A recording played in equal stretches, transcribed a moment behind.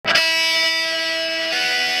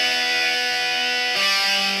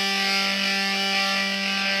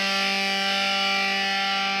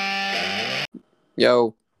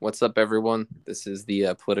Yo, what's up, everyone? This is the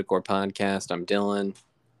Politicor podcast. I'm Dylan,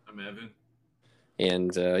 I'm Evan.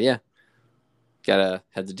 and yeah, we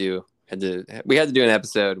had to do an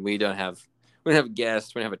episode. We don't have a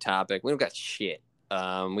guest. We don't have a topic. We don't got shit.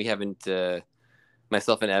 We haven't.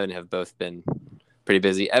 Myself and Evan have both been pretty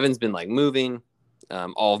busy. Evan's been like moving.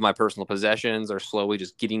 All of my personal possessions are slowly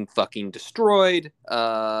just getting fucking destroyed.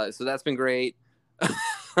 So that's been great.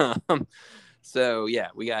 So yeah,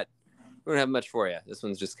 we don't have much for you. This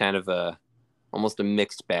one's just kind of almost a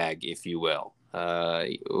mixed bag, if you will.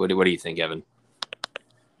 What do you think, Evan?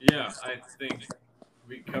 Yeah, I think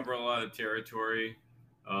we cover a lot of territory.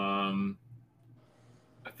 I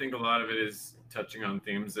think a lot of it is touching on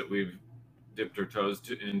themes that we've dipped our toes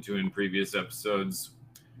into in previous episodes.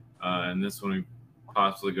 And this one we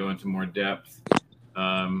possibly go into more depth.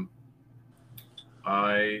 Um,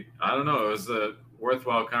 I don't know. It was a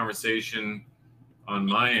worthwhile conversation on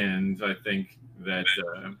my end. I think that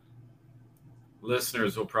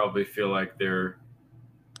listeners will probably feel like they're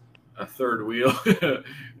a third wheel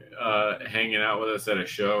hanging out with us at a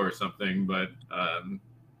show or something. But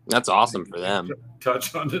That's awesome for them.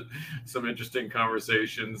 Touch on some interesting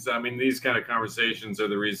conversations. I mean, these kind of conversations are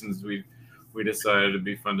the reasons we decided it'd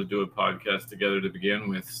be fun to do a podcast together to begin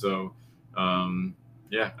with. So,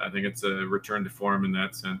 yeah, I think it's a return to form in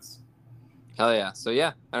that sense. Hell yeah! So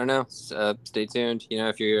yeah, I don't know. Stay tuned. You know,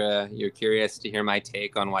 if you're curious to hear my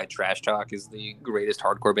take on why Trash Talk is the greatest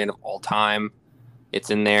hardcore band of all time, it's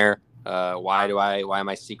in there. Why am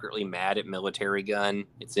I secretly mad at Militarie Gun?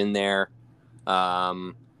 It's in there.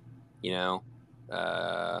 You know,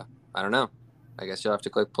 I don't know. I guess you'll have to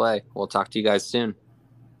click play. We'll talk to you guys soon.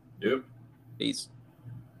 Yep. Peace.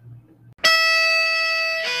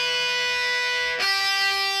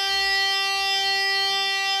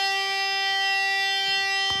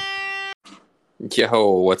 Yo,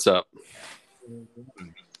 what's up?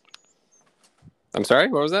 I'm sorry,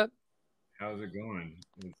 what was that? How's it going?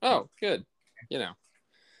 Oh, good. You know,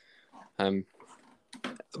 I'm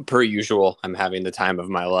per usual. I'm having the time of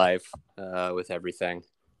my life with everything.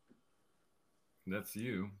 That's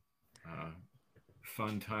you.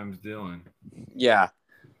 Fun times, Dylan. Yeah.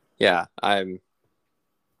 I'm.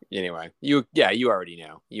 Anyway, you already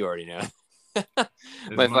know.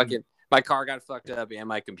 My car got fucked up and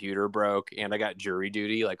my computer broke and I got jury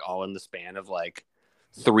duty like all in the span of like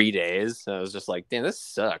 3 days. So I was just like, damn, this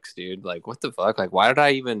sucks, dude. Like, what the fuck? Like, why did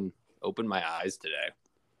I even open my eyes today?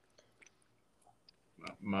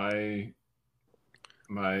 My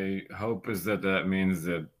hope is that means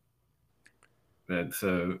that that's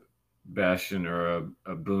a bastion or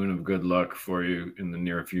a boon of good luck for you in the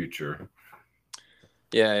near future.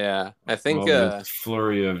 Yeah. I think this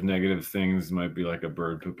flurry of negative things might be like a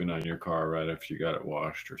bird pooping on your car right after you got it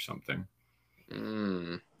washed or something.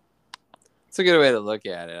 It's a good way to look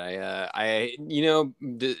at it.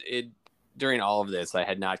 During all of this, I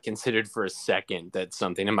had not considered for a second that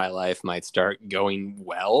something in my life might start going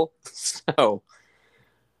well. So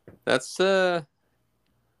that's good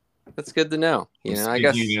to know. You know, I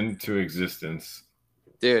guess into existence.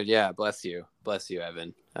 Dude, yeah, bless you,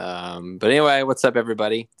 Evan. But anyway, what's up,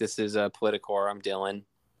 everybody? This is Politicor. I'm Dylan.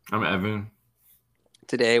 I'm Evan.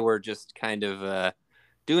 Today we're just kind of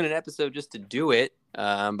doing an episode just to do it.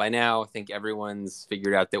 By now, I think everyone's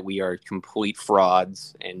figured out that we are complete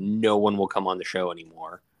frauds and no one will come on the show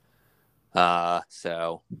anymore.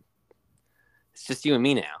 So it's just you and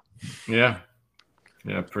me now. Yeah,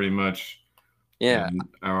 pretty much. Yeah, and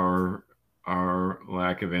our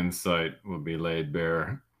lack of insight will be laid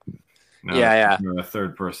bare. Now we're a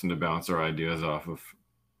third person to bounce our ideas off of.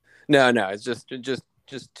 No, it's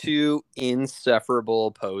just two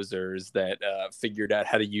insufferable posers that figured out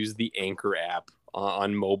how to use the Anchor app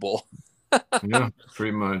on mobile. Yeah,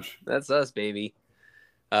 pretty much. That's us, baby.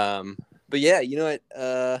 But yeah, you know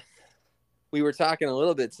what? We were talking a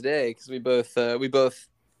little bit today because we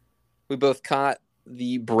both caught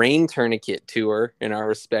the Brain Tourniquet tour in our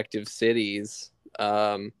respective cities.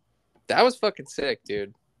 That was fucking sick,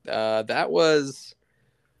 dude. That was.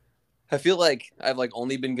 I feel like I've like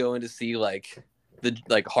only been going to see like the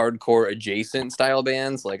like hardcore adjacent style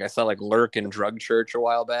bands. Like I saw like Lurk and Drug Church a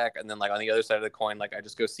while back, and then like on the other side of the coin, like I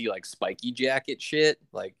just go see like Spiky Jacket shit,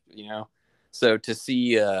 like, you know. So to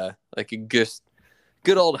see like a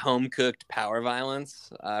good old home cooked Power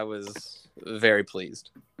Violence, I was very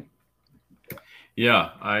pleased. Yeah,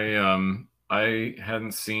 I'd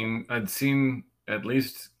seen at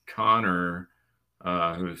least Connor,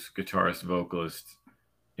 who's guitarist, vocalist,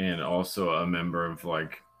 and also a member of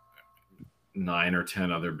like 9 or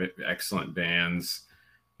 10 other excellent bands.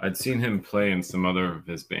 I'd seen him play in some other of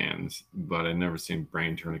his bands, but I'd never seen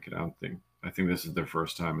Brain Tourniquet, I don't think. I think this is their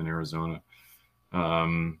first time in Arizona.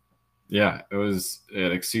 Yeah,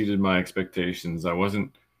 it exceeded my expectations. I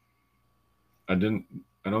don't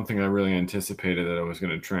think I really anticipated that I was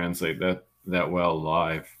going to translate that well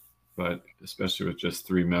live, but especially with just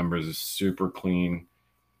 3 members, is super clean,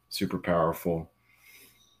 super powerful.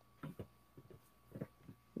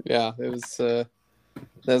 Yeah, it was that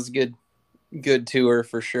was a good tour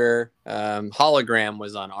for sure. Hologram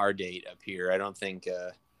was on our date up here. I don't think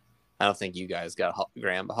you guys got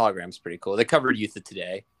Hologram, but Hologram's pretty cool. They covered Youth of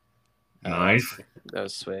Today. Nice. That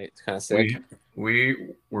was sweet. It's kind of sick. We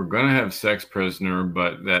were gonna have Sex Prisoner,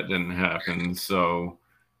 but that didn't happen. So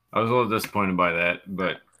I was a little disappointed by that.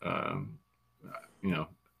 But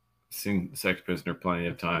seen Sex Prisoner plenty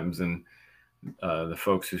of times, and the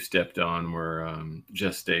folks who stepped on were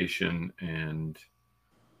Gestation and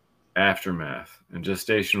Aftermath. And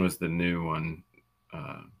Gestation was the new one,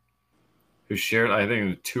 who shared, I think, it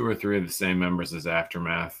was 2 or 3 of the same members as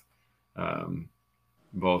Aftermath,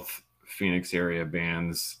 both Phoenix area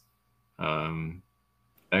bands.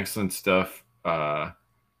 Excellent stuff.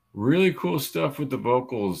 Really cool stuff with the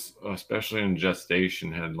vocals, especially in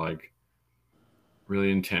Gestation, had like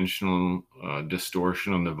really intentional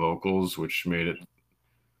distortion on the vocals, which made it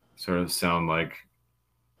sort of sound like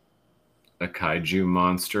a kaiju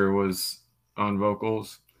monster was on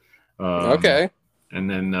vocals. Okay. And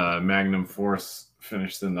then Magnum Force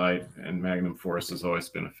finished the night, and Magnum Force has always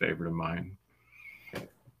been a favorite of mine.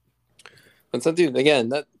 But so, dude, again,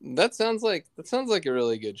 that sounds like a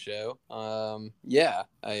really good show. Yeah,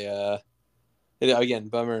 again,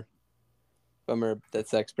 bummer that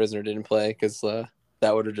Sex Prisoner didn't play, because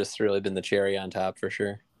that would have just really been the cherry on top for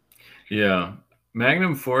sure. Yeah,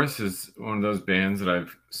 Magnum Force is one of those bands that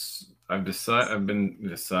I've been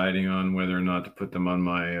deciding on whether or not to put them on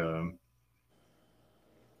my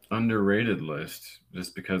underrated list,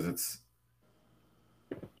 just because it's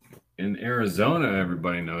in Arizona,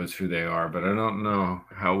 everybody knows who they are, but I don't know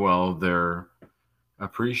how well they're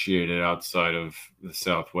appreciated outside of the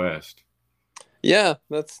Southwest. Yeah,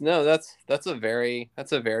 that's a very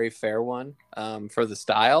fair one. For the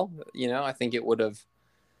style, I think it would have.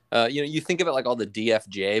 You think about like all the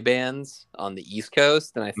DFJ bands on the East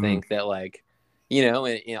Coast, and I think that like, in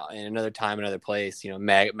another time, another place,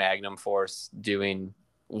 Magnum Force doing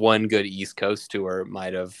one good East Coast tour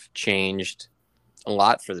might have changed a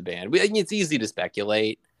lot for the band. It's easy to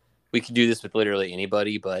speculate. We could do this with literally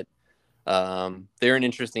anybody, but they're an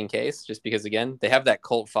interesting case just because, again, they have that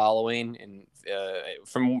cult following, and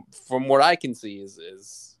from what I can see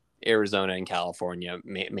is Arizona and California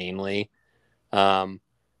mainly. But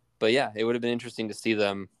yeah, it would have been interesting to see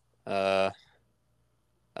them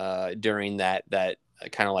during that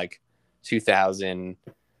kind of like 2000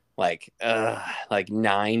 like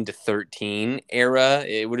 9 to 13 era.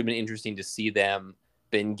 It would have been interesting to see them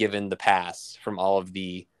been given the pass from all of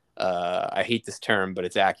the I hate this term, but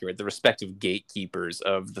it's accurate, the respective gatekeepers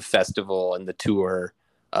of the festival and the tour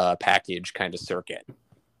package kind of circuit,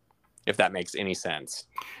 if that makes any sense.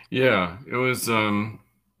 Yeah, it was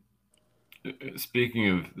speaking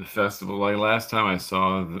of the festival, like last time I was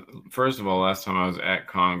at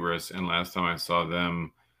Congress, and last time I saw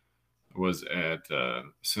them was at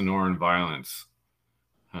Sonoran Violence,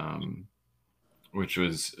 which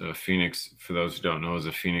was Phoenix, for those who don't know, is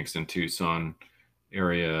a Phoenix and Tucson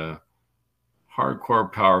area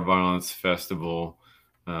hardcore power violence festival,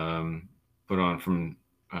 put on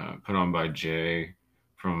by Jay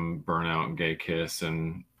from Burnout and Gay Kiss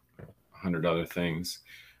and 100 other things.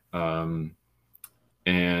 And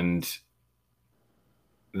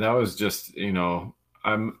that was just,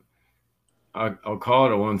 I'll call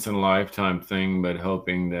it a once in a lifetime thing, but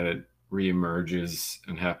hoping that it reemerges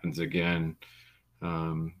and happens again.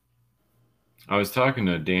 I was talking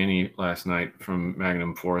to Danny last night from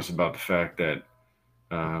Magnum Force about the fact that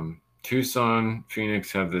Tucson,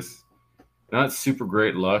 Phoenix have this not super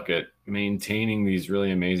great luck at maintaining these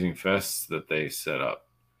really amazing fests that they set up.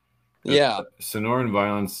 Yeah. Sonoran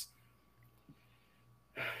Violence,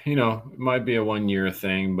 it might be a 1-year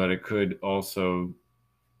thing, but it could also,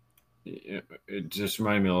 it just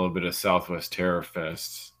reminded me a little bit of Southwest Terror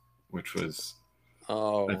Fest, which was,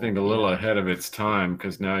 I think, a little ahead of its time,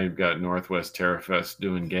 because now you've got Northwest Terror Fest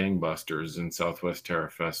doing gangbusters, and Southwest Terror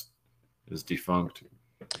Fest is defunct.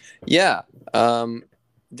 Yeah.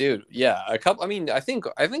 Dude, yeah. I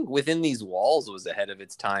think Within These Walls was ahead of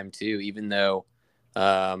its time too, even though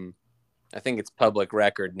I think it's public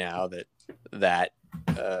record now that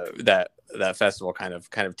festival kind of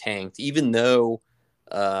tanked, even though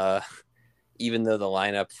the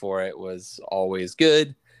lineup for it was always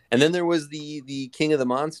good. And then there was the King of the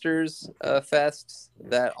Monsters fest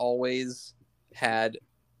that always had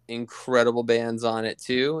incredible bands on it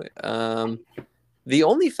too. The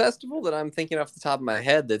only festival that I'm thinking off the top of my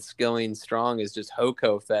head that's going strong is just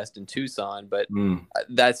Hoco Fest in Tucson, but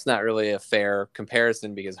that's not really a fair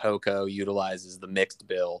comparison because Hoco utilizes the mixed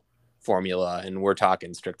bill formula, and we're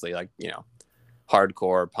talking strictly like, you know,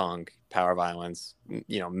 hardcore, punk, power violence,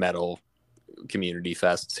 you know, metal community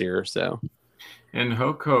fests here. So, and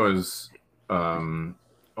Hoco is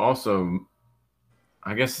also,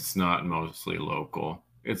 I guess it's not mostly local.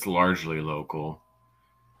 It's largely local.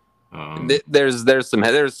 There's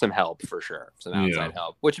some help for sure, some outside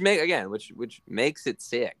help, which makes it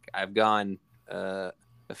sick. I've gone a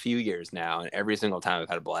few years now, and every single time I've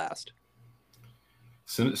had a blast.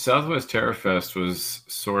 So Southwest Terror Fest was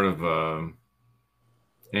sort of a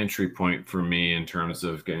entry point for me in terms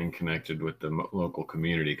of getting connected with the local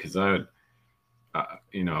community, because I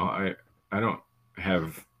don't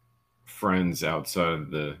have friends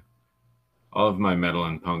outside of all of my metal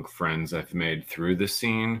and punk friends I've made through the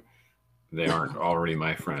scene. They aren't already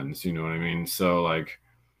my friends, you know what I mean? So like,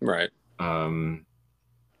 right.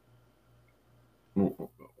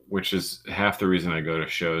 Which is half the reason I go to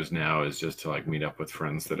shows now, is just to like meet up with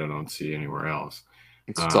friends that I don't see anywhere else.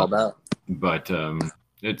 It's all about. But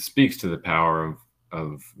it speaks to the power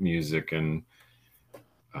of music and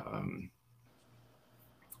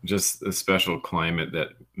just the special climate that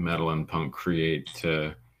metal and punk create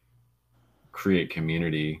to create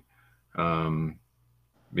community.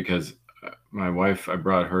 Because my wife, I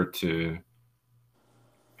brought her to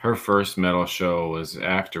her first metal show was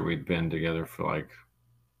after we'd been together for like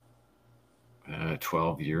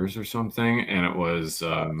 12 years or something, and it was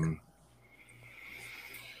a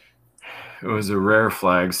Rare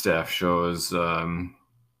Flagstaff show. It was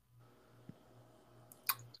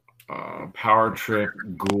Power Trip,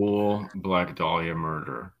 Ghoul, Black Dahlia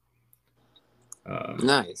Murder.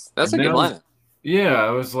 Nice. That's a good lineup. Yeah, I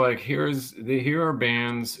was like, here are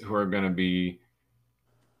bands who are going to be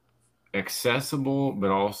accessible, but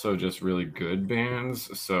also just really good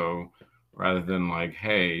bands. So rather than like,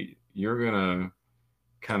 hey, you're going to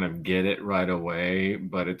kind of get it right away,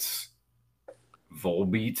 but it's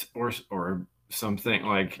Volbeat or something,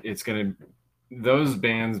 like it's going to, those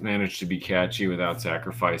bands manage to be catchy without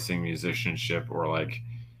sacrificing musicianship or like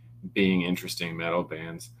being interesting metal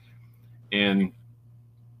bands. And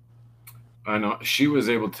I know she was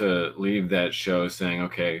able to leave that show saying,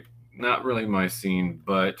 okay, not really my scene,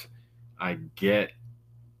 but I get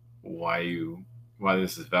why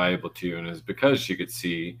this is valuable to you. And it's because she could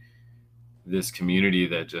see this community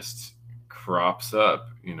that just crops up,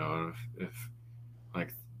 you know, if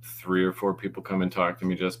like 3 or 4 people come and talk to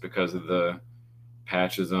me just because of the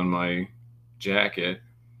patches on my jacket,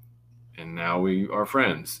 and now we are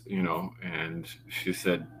friends, you know. And she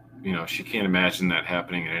said, you know, she can't imagine that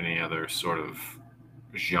happening at any other sort of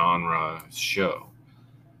genre show.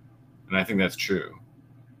 And I think that's true.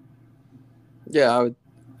 Yeah,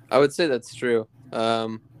 I would say that's true.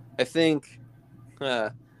 I think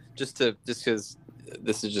just because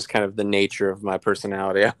this is just kind of the nature of my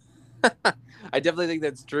personality, I definitely think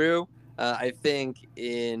that's true. I think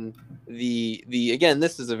in the again,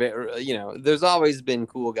 this is a very, you know, there's always been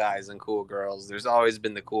cool guys and cool girls. There's always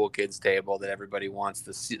been the cool kids table that everybody wants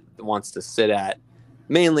to sit at,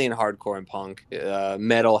 mainly in hardcore and punk.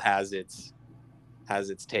 Metal has its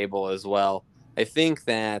table as well. I think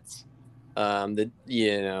that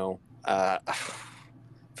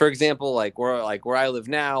for example, like where I live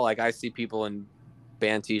now, like I see people in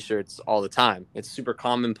band t-shirts all the time. It's super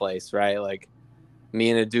commonplace, right? Like me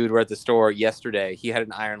and a dude were at the store yesterday. He had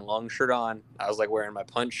an Iron Lung shirt on. I was like wearing my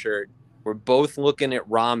Punch shirt. We're both looking at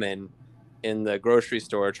ramen in the grocery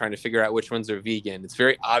store trying to figure out which ones are vegan. It's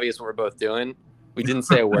very obvious what we're both doing. We didn't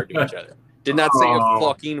say a word to each other. Did not say a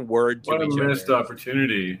fucking word to each other. What a missed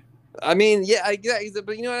opportunity. I mean, yeah,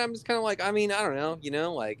 but you know what? I'm just kind of like, I mean, I don't know, you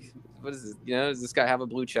know, like, what is this? You know, does this guy have a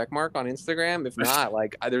blue check mark on Instagram? If not,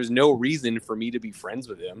 like, there's no reason for me to be friends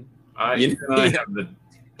with him. I have the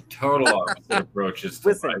total opposite approaches to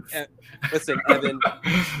life. Listen, Evan.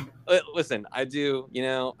 Listen, I do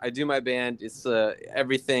my band. It's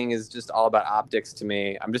everything is just all about optics to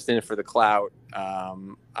me. I'm just in it for the clout.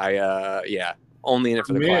 Only in it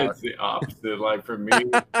for the clout. It's the opposite. Like for me,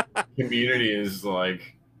 community is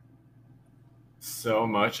like so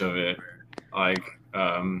much of it. Like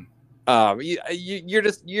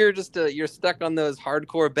you're stuck on those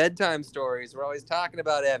hardcore bedtime stories we're always talking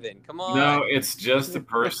about, Evan. Come on. No, it's just a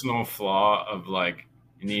personal flaw of like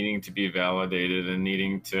needing to be validated and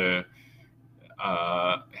needing to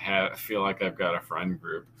feel like I've got a friend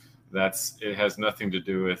group. It has nothing to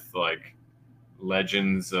do with like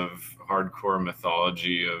legends of hardcore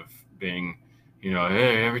mythology of being you know,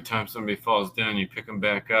 hey, every time somebody falls down, you pick them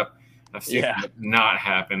back up. I've seen that not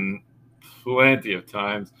happen plenty of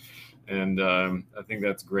times. And I think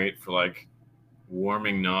that's great for like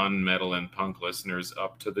warming non-metal and punk listeners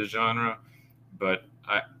up to the genre. But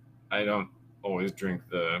I don't always drink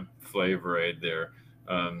the Flavor Aid there.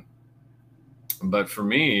 But for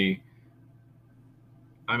me,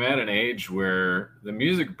 I'm at an age where the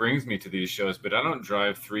music brings me to these shows, but I don't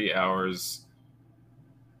drive 3 hours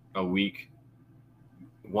a week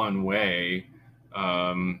one way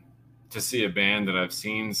to see a band that I've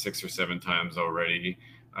seen 6 or 7 times already.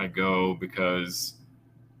 I go because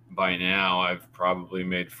by now I've probably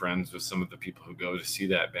made friends with some of the people who go to see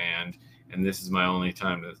that band, and this is my only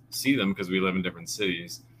time to see them because we live in different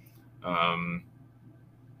cities.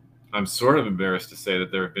 I'm sort of embarrassed to say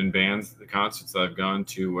that there have been bands, the concerts that I've gone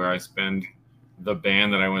to, where I spend the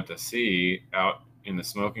band that I went to see out in the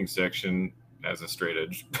smoking section as a straight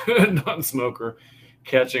edge non-smoker,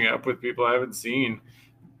 catching up with people I haven't seen.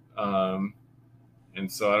 And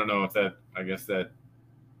so I don't know if that, I guess that,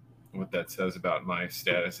 what that says about my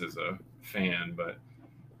status as a fan, but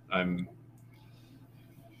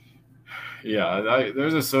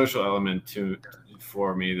there's a social element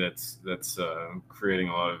for me that's creating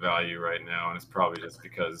a lot of value right now, and it's probably just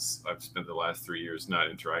because I've spent the last 3 years not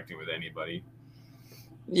interacting with anybody.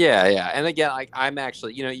 Yeah, and again, like I'm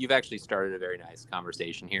actually, you've actually started a very nice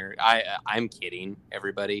conversation here. I'm kidding,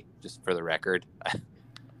 everybody, just for the record.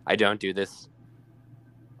 I don't do this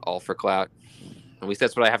all for clout. At least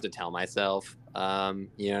that's what I have to tell myself. You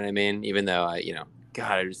know what I mean? Even though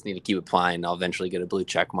God, I just need to keep applying. I'll eventually get a blue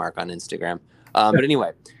check mark on Instagram. But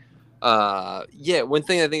anyway, one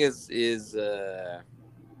thing I think is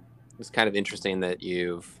kind of interesting that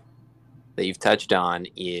you've touched on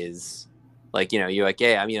is like, you're like,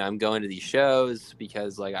 yeah, I'm going to these shows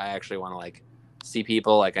because like I actually want to like see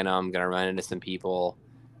people. Like I know I'm gonna run into some people,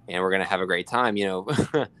 and we're gonna have a great time.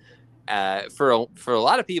 For a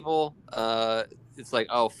lot of people, it's like,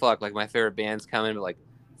 oh fuck, like my favorite band's coming, but like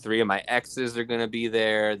 3 of my exes are gonna be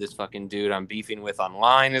there. This fucking dude I'm beefing with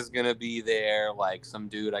online is gonna be there. Like some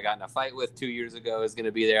dude I got in a fight with 2 years ago is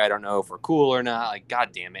gonna be there. I don't know if we're cool or not. Like, god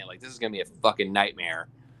damn it, like this is gonna be a fucking nightmare.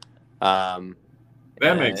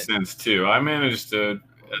 That makes sense too. I managed to,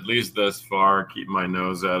 at least thus far, keep my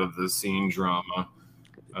nose out of the scene drama.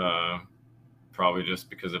 Probably just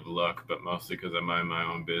because of luck, but mostly because I mind my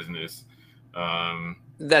own business.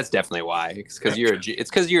 That's definitely why. It's because you're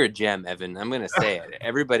a gem, Evan. I'm gonna say it.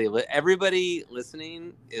 Everybody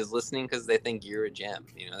listening is listening because they think you're a gem.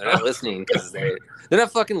 They're not listening because they're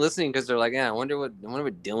not fucking listening because they're like, I wonder what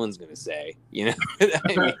Dylan's gonna say. What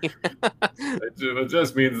I mean? It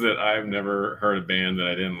just means that I've never heard a band that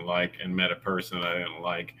I didn't like and met a person that I didn't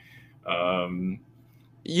like.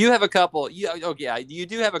 You have a couple. You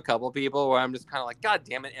do have a couple people where I'm just kind of like, God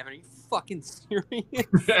damn it, Evan, are you fucking serious?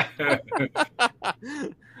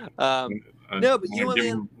 No, but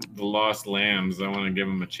man, the lost lambs. I want to give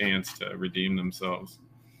them a chance to redeem themselves.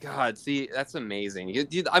 God, see, that's amazing.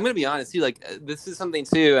 I'm gonna be honest. See, like this is something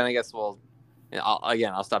too, and I guess I'll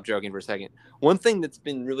stop joking for a second. One thing that's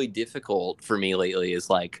been really difficult for me lately is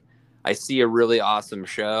like I see a really awesome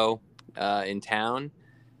show in town.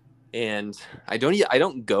 And I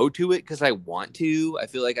don't go to it because I want to. I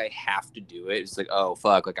feel like I have to do it. It's like, oh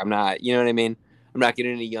fuck, like I'm not, you know what I mean? I'm not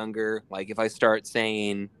getting any younger. Like if I start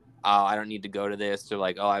saying, oh, I don't need to go to this, or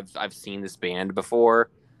like, oh, I've seen this band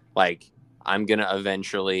before, like I'm gonna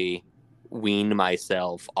eventually wean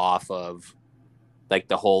myself off of like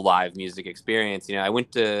the whole live music experience. I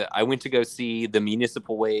went to go see the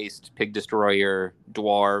Municipal Waste, Pig Destroyer,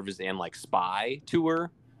 Dwarves, and like Spy tour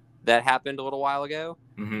that happened a little while ago.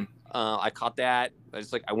 Mm-hmm. I caught that.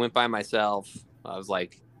 I went by myself. I was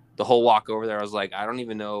like, the whole walk over there, I was like, I don't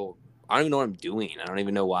even know what I'm doing. I don't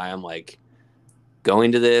even know why I'm like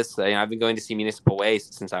going to this. I've been going to see Municipal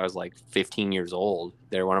Waste since I was like 15 years old.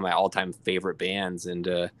 They're one of my all-time favorite bands. And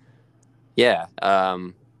that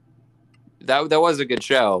was a good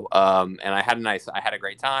show. And I had a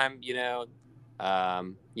great time,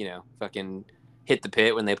 fucking hit the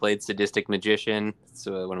pit when they played Sadistic Magician. It's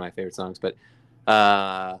one of my favorite songs, but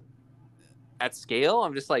at scale,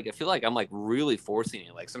 I'm just like, I feel like I'm like really forcing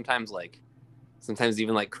it. Like sometimes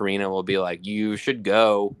even like Karina will be like, you should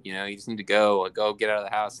go, you just need to go get out of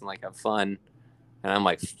the house and like have fun. And I'm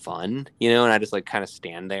like, fun, and I just like kind of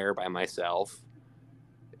stand there by myself.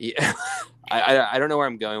 Yeah. I don't know where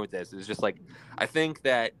I'm going with this. It's just like, I think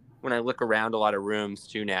that when I look around a lot of rooms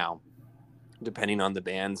too now, depending on the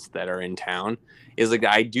bands that are in town, is like,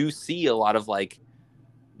 I do see a lot of like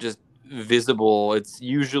just visible, it's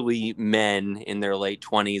usually men in their late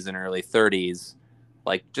 20s and early 30s,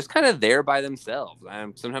 like just kind of there by themselves.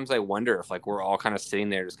 Sometimes I wonder if like we're all kind of sitting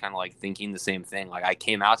there just kind of like thinking the same thing. Like I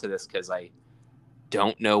came out to this because I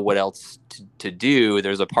don't know what else to do.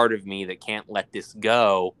 There's a part of me that can't let this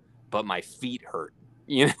go, but my feet hurt.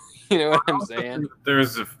 You know what I'm saying?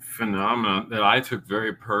 There's a phenomenon that I took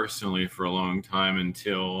very personally for a long time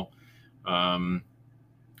until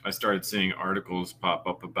I started seeing articles pop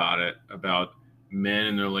up about it, about men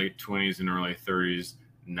in their late 20s and early 30s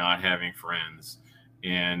not having friends.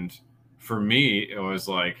 And for me, it was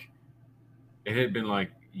like, it had been like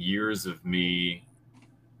years of me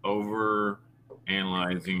over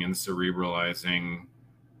analyzing and cerebralizing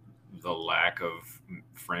the lack of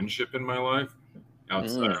friendship in my life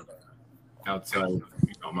outside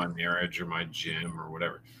of my marriage or my gym or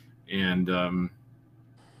whatever. And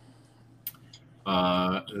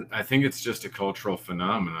I think it's just a cultural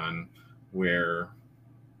phenomenon where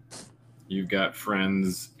you've got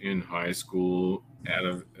friends in high school out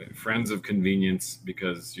of friends of convenience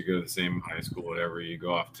because you go to the same high school, whatever. You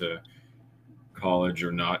go off to college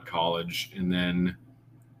or not college, and then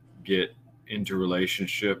get into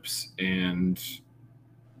relationships. And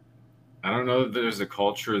I don't know that there's a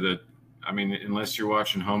culture that, I mean, unless you're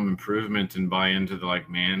watching Home Improvement and buy into the like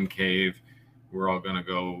man cave, we're all gonna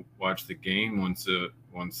go watch the game once a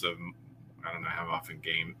I don't know how often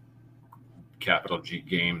capital G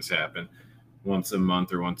games happen, once a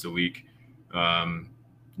month or once a week.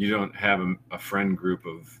 You don't have a friend group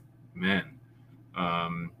of men,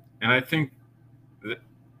 and I think that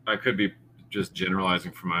I could be just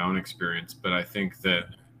generalizing from my own experience, but I think that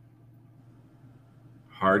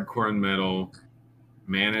hardcore and metal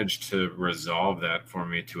managed to resolve that for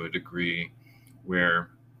me to a degree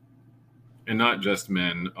where, and not just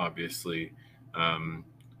men, obviously,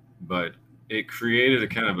 but it created a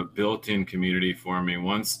kind of a built-in community for me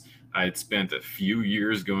once I had spent a few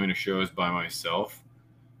years going to shows by myself,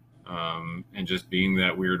 and just being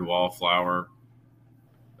that weird wallflower,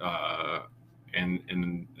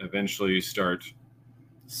 and eventually you start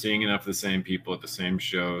seeing enough of the same people at the same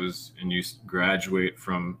shows, and you graduate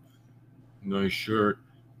from nice shirt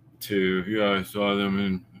to, yeah, I saw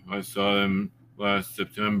them last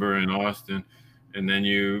September in Austin, and then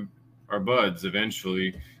you are buds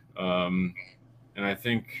eventually. And I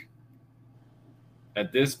think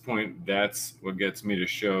at this point, that's what gets me to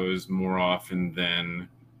shows more often than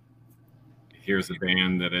here's a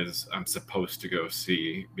band that is I'm supposed to go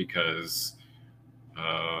see because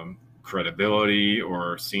credibility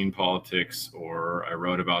or scene politics, or I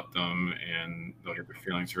wrote about them and they'll get their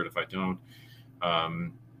feelings hurt if I don't.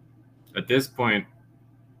 At this point,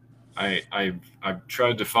 I've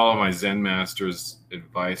tried to follow my Zen master's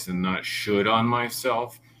advice and not should on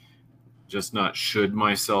myself, just not should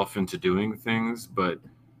myself into doing things. But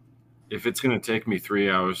if it's going to take me 3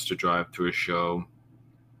 hours to drive to a show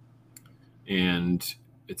and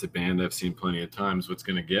it's a band I've seen plenty of times, what's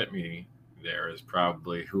going to get me there is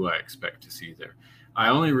probably who I expect to see there. I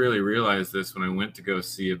only really realized this when I went to go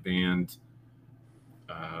see a band.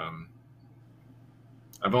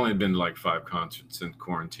 I've only been to like 5 concerts since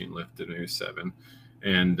quarantine lifted, maybe 7.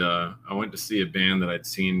 And I went to see a band that I'd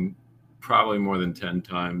seen probably more than 10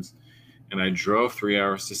 times. And I drove 3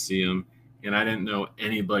 hours to see them, and I didn't know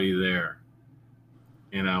anybody there.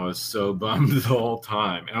 And I was so bummed the whole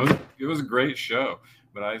time. And it was a great show,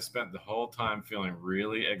 but I spent the whole time feeling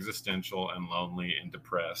really existential and lonely and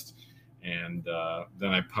depressed. And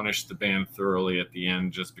then I punished the band thoroughly at the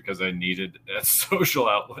end just because I needed a social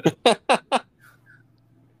outlet.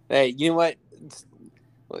 Hey, you know what?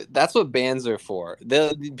 That's what bands are for.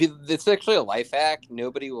 It's actually a life hack.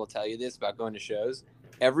 Nobody will tell you this about going to shows.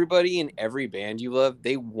 Everybody in every band you love,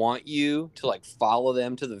 they want you to like follow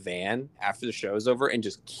them to the van after the show's over and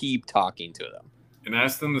just keep talking to them. And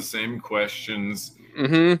ask them the same questions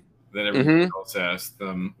that everybody else asks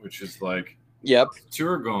them, which is like, yep, how's the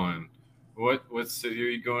tour going? What city are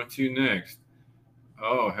you going to next?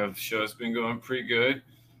 Oh, have shows been going pretty good?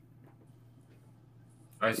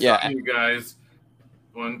 I saw you guys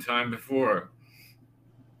one time before.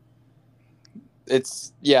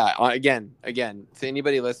 It's again, to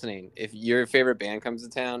anybody listening, if your favorite band comes to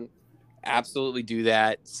town, absolutely do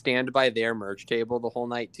that. Stand by their merch table the whole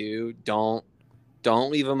night too. Don't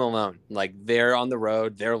leave them alone. Like, they're on the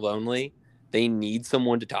road, they're lonely, they need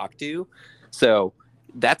someone to talk to. So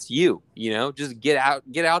that's you know, just get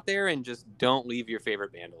out there and just don't leave your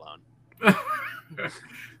favorite band alone.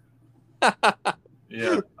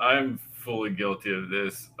 Yeah, I'm fully guilty of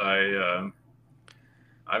this.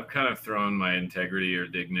 I've kind of thrown my integrity or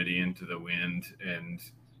dignity into the wind and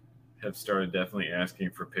have started definitely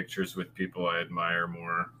asking for pictures with people I admire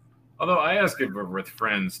more. Although I ask it with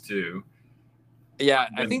friends too. Yeah,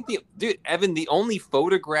 I think Evan, the only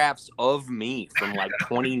photographs of me from like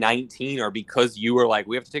 2019 are because you were like,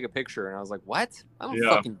 we have to take a picture. And I was like, what? I don't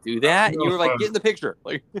fucking do that. And you were like, get in the picture.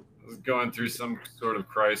 Like, I was going through some sort of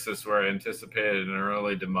crisis where I anticipated an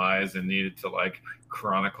early demise and needed to like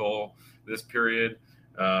chronicle this period.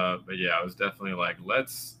 But yeah, I was definitely like,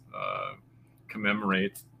 let's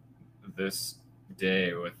commemorate this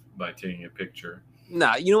day by taking a picture.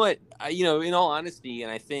 Nah, you know what? In all honesty,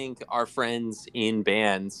 and I think our friends in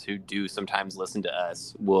bands who do sometimes listen to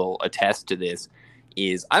us will attest to this,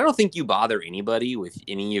 is I don't think you bother anybody with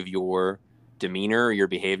any of your demeanor or your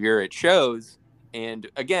behavior. It shows. And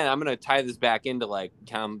again, I'm going to tie this back into like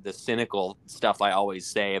kind of the cynical stuff I always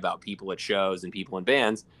say about people at shows and people in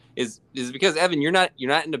bands is because Evan, you're not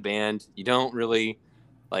in a band. You don't really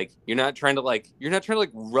like you're not trying to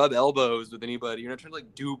rub elbows with anybody. You're not trying to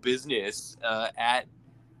like do business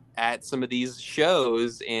at some of these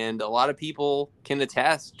shows, and a lot of people can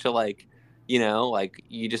attest to like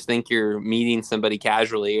you just think you're meeting somebody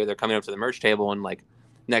casually, or they're coming up to the merch table, and like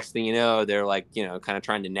next thing you know, they're like kind of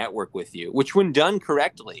trying to network with you, which when done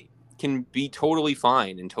correctly can be totally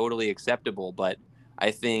fine and totally acceptable. But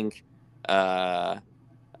I think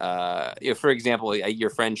for example, your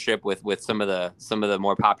friendship with some of the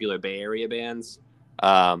more popular Bay Area bands.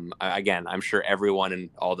 Again, I'm sure everyone in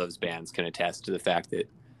all those bands can attest to the fact that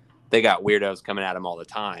they got weirdos coming at them all the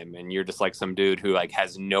time, and you're just like some dude who like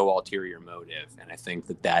has no ulterior motive. And I think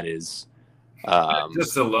that is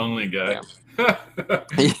just a lonely guy.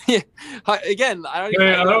 Yeah. Again, I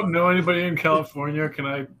don't know anybody in California. Can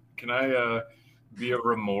I be a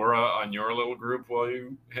remora on your little group while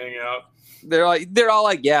you hang out? They're all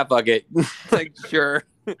like, yeah, fuck it. Like, sure.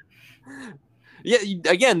 Yeah.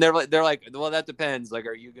 Again, they're like, well, that depends. Like,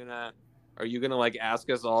 are you gonna like ask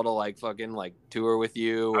us all to like fucking like tour with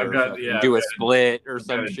you or do a split or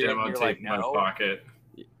some shit? You're like, no. My pocket.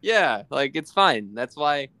 Yeah, like it's fine. That's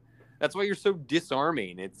why you're so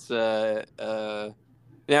disarming. It's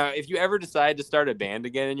now, if you ever decide to start a band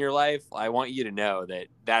again in your life, I want you to know that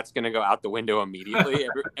that's going to go out the window immediately.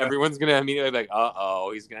 Everyone's going to immediately be like,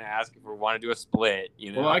 uh-oh, he's going to ask if we want to do a split.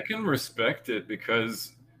 Well, I can respect it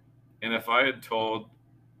because, and if I had told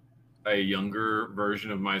a younger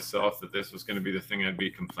version of myself that this was going to be the thing I'd be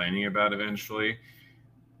complaining about eventually,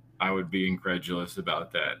 I would be incredulous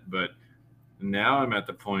about that. But now I'm at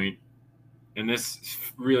the point, and this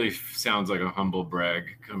really sounds like a humble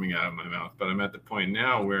brag coming out of my mouth, but I'm at the point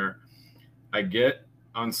now where I get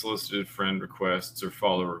unsolicited friend requests or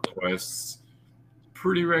follow requests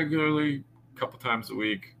pretty regularly, a couple times a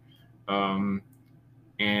week. And,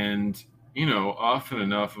 often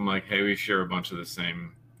enough, I'm like, hey, we share a bunch of the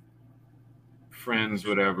same friends,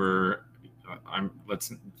 whatever.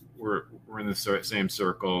 We're in the same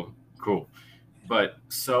circle. Cool. But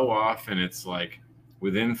so often it's like,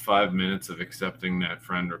 within 5 minutes of accepting that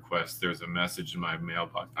friend request, there's a message in my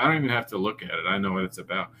mailbox. I don't even have to look at it. I know what it's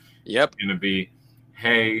about. Yep. It's going to be,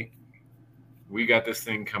 hey, we got this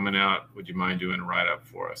thing coming out. Would you mind doing a write-up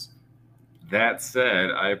for us? That said,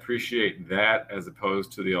 I appreciate that as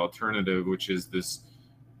opposed to the alternative, which is this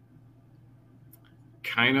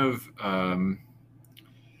kind of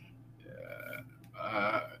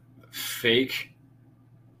fake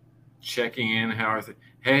checking in.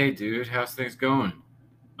 Hey, dude, how's things going?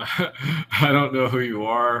 I don't know who you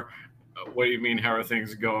are. What do you mean, how are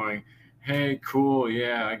things going? Hey, cool.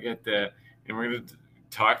 Yeah, I get that. And we're going to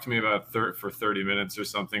talk to me about for 30 minutes or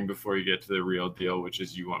something before you get to the real deal, which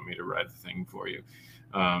is you want me to write the thing for you.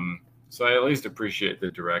 So I at least appreciate the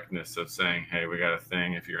directness of saying, hey, we got a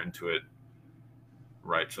thing. If you're into it,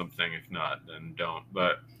 write something. If not, then don't.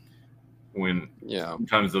 But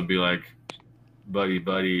sometimes they'll be like,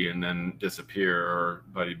 buddy, and then disappear, or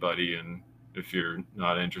buddy, and if you're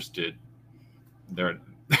not interested, they're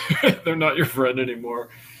not your friend anymore.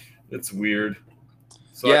 It's weird.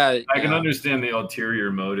 So yeah, I can understand the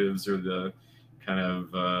ulterior motives or the kind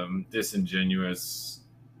of disingenuous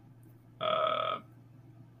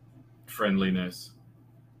friendliness.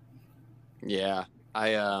 Yeah,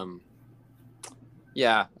 I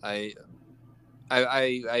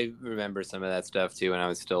remember some of that stuff too, and I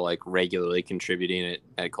was still like regularly contributing it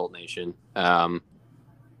at Cult Nation.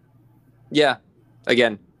 Yeah,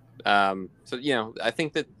 again, so I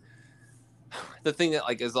think that the thing that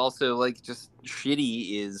like is also like just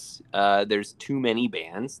shitty is there's too many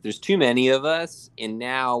bands, there's too many of us, and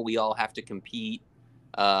now we all have to compete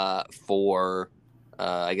for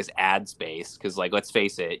I guess ad space, because like let's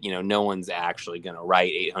face it, no one's actually gonna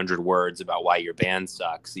write 800 words about why your band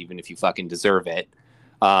sucks, even if you fucking deserve it.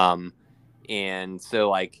 And so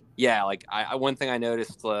like, yeah, like one thing I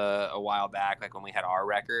noticed a while back, like when we had our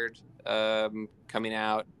record coming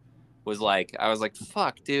out, was like, I was like,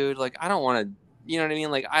 fuck, dude, like I don't want to, you know what I mean?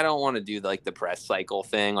 Like I don't want to do like the press cycle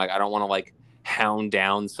thing. Like I don't want to like hound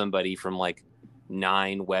down somebody from like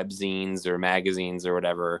 9 webzines or magazines or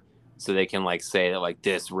whatever, so they can like say that like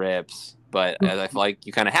this rips. But I feel like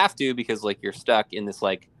you kind of have to, because like you're stuck in this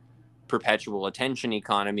like perpetual attention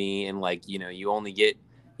economy, and like, you know, you only get,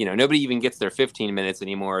 you know, nobody even gets their 15 minutes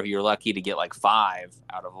anymore. You're lucky to get like 5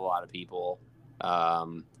 out of a lot of people.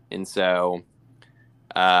 And so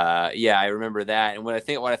yeah, I remember that. And what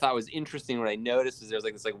I thought was interesting, what I noticed, is there's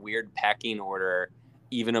like this like weird pecking order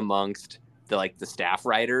even amongst the like the staff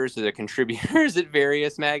writers or the contributors at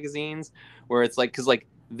various magazines, where it's like, because like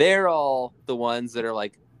they're all the ones that are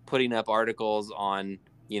like putting up articles on,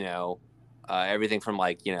 you know, everything from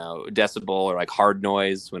like, you know, decibel or like hard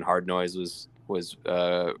noise, when hard noise was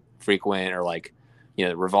frequent, or like, you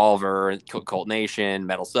know, Revolver, Cult Nation,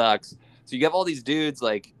 Metal Sucks. So you have all these dudes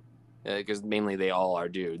like, because mainly they all are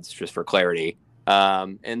dudes, just for clarity.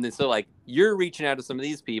 And then so like you're reaching out to some of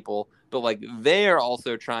these people, but like they're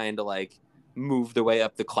also trying to like move their way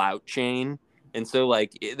up the clout chain. And so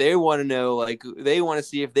like they want to know, like they want to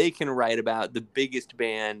see if they can write about the biggest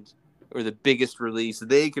band or the biggest release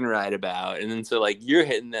they can write about. And then so like you're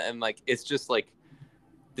hitting them, and like it's just like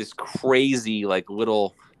this crazy like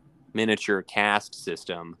little miniature caste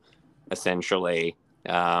system, essentially.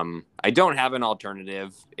 I don't have an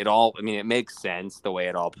alternative. I mean, it makes sense the way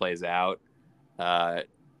it all plays out,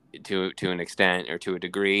 to an extent or to a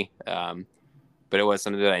degree. But it was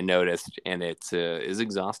something that I noticed, and it is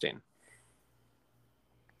exhausting.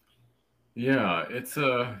 Yeah, that's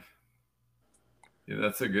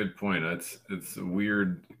a good point. It's a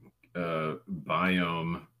weird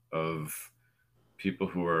biome of people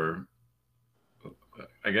who are,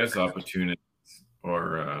 I guess, opportunists,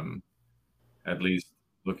 or at least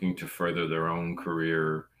looking to further their own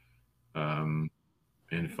career, and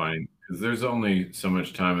find, because there's only so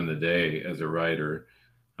much time in the day as a writer,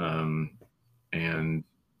 um, and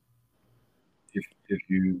if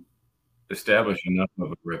you establish enough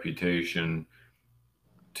of a reputation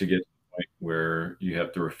to get to the point where you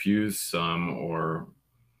have to refuse some or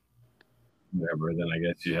whatever, then I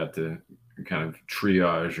guess you have to kind of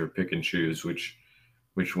triage or pick and choose which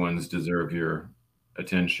ones deserve your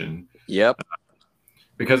attention. Yep.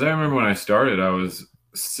 Because I remember when I started, I was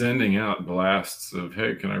sending out blasts of,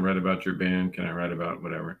 "Hey, can I write about your band? Can I write about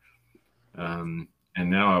whatever?" And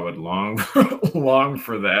now I would long long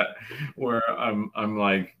for that, where I'm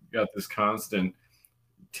like got this constant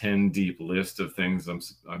 10 deep list of things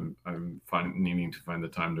needing to find the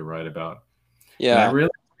time to write about. And I Yeah. really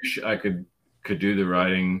wish I could do the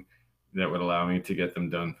writing that would allow me to get them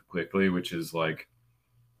done quickly, which is like,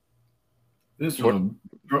 this one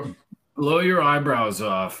will blow your eyebrows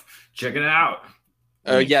off. Check it out.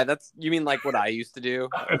 Oh yeah, you mean like what I used to do,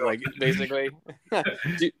 like basically.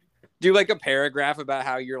 do like a paragraph about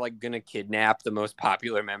how you're like gonna kidnap the most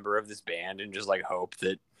popular member of this band and just like hope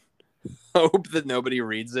that nobody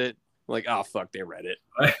reads it. Like, oh fuck, they read it.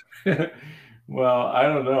 Well, I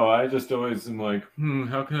don't know. I just always am like,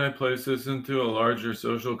 how can I place this into a larger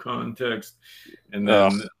social context? And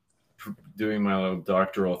then doing my little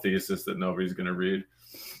doctoral thesis that nobody's going to read.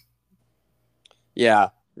 Yeah.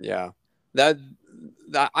 That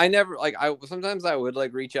I never like. Sometimes I would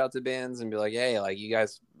like reach out to bands and be like, hey, like you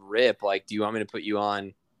guys rip. Like, do you want me to put you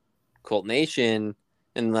on Cult Nation?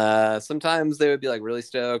 And sometimes they would be like really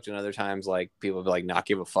stoked, and other times like people would be like not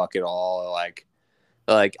give a fuck at all.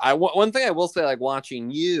 One thing I will say, like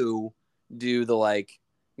watching you do the like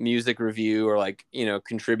music review or like, you know,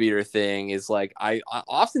 contributor thing, is like I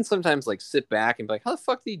often sometimes like sit back and be like, how the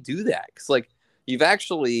fuck do you do that? Because like you've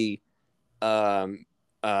actually no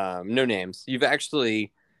names, you've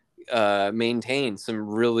actually maintained some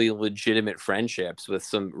really legitimate friendships with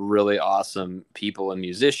some really awesome people and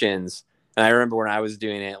musicians. And I remember when I was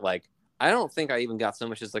doing it, like I don't think I even got so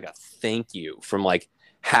much as like a thank you from like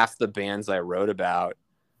half the bands I wrote about,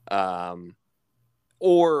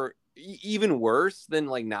 or even worse than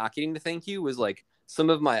like not getting to thank you was like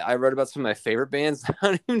I wrote about some of my favorite bands. I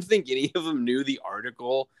don't even think any of them knew the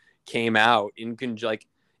article came out in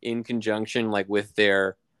conjunction like with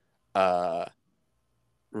their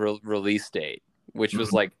release date, which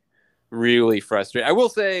was like really frustrating. I will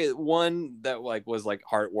say one that like was like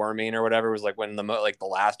heartwarming or whatever was like when the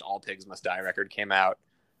last All Pigs Must Die record came out.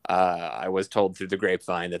 I was told through the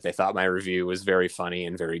grapevine that they thought my review was very funny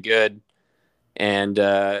and very good, and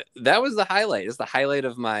that was the highlight. It's the highlight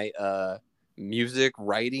of my music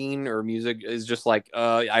writing or music is just like,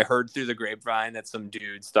 I heard through the grapevine that some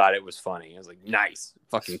dudes thought it was funny. I was like, nice,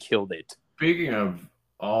 fucking killed it. Speaking of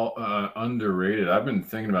all underrated, I've been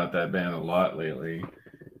thinking about that band a lot lately.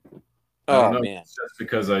 I don't Oh know, man, it's just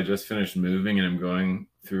because I just finished moving and I'm going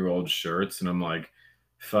through old shirts and I'm like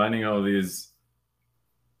finding all these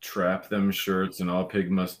trap them shirts and all pigs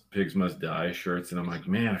must die shirts and I'm like,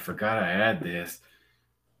 man, I forgot I had this.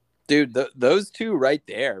 dude, those two right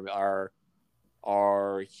there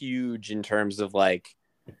are huge in terms of like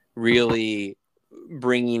really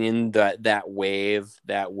bringing in that wave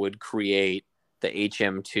that would create the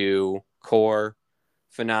HM2 core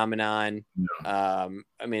phenomenon. Yeah.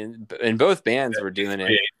 I mean, and both bands were doing it.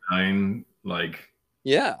 389 like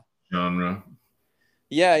Yeah, genre.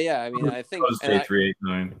 yeah. I mean, I think, Post and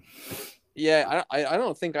A389. yeah, I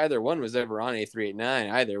don't think either one was ever on A389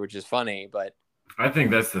 either, which is funny, but I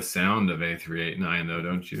think that's the sound of A389 though,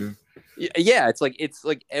 don't you? yeah, it's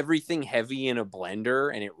like everything heavy in a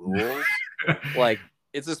blender and it rules. Like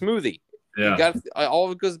it's a smoothie. You Yeah. got all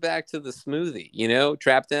of it goes back to the smoothie, you know.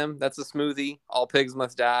 Trap them, that's a smoothie. All pigs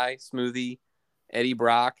must die, smoothie. Eddie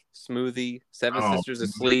Brock, smoothie. Seven Oh, Sisters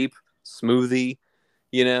Asleep, smoothie.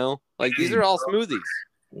 You know, like these are all smoothies.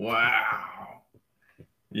 wow.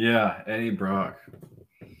 Yeah, Eddie Brock.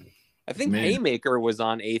 I think Man. Haymaker was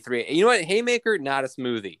on A3. You know what? Haymaker, not a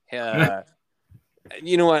smoothie.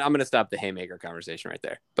 You know what? I'm gonna stop the Haymaker conversation right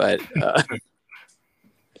there. But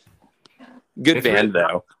good band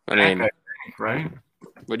though. I mean, back, I think, right?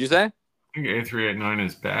 What'd you say? I think A389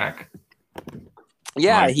 is back.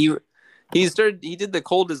 Yeah, Like, he did the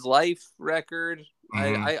Cold as Life record.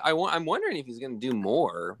 I'm wondering if he's gonna do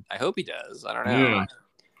more. I hope he does. I don't know. Yeah.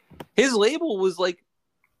 His label was like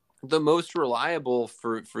the most reliable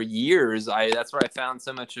for years. That's where I found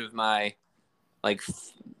so much of my like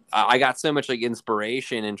I got so much like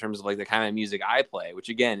inspiration in terms of like the kind of music I play, which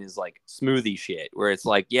again is like smoothie shit, where it's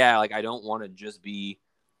like, yeah, like I don't want to just be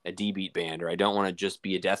a D beat band or I don't want to just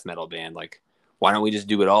be a death metal band. Like, why don't we just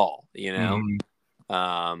do it all? You know?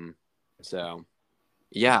 So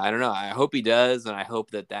yeah, I don't know. I hope he does, and I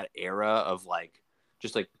hope that era of like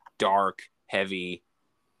just like dark, heavy,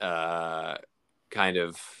 kind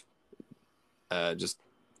of just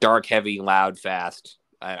dark, heavy, loud, fast.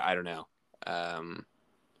 I don't know.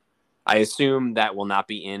 I assume that will not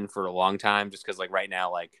be in for a long time, just because like right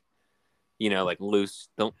now, like you know, like loose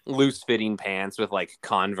fitting pants with like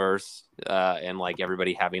Converse, and like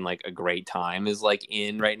everybody having like a great time is like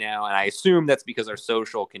in right now, and I assume that's because our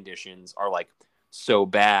social conditions are like so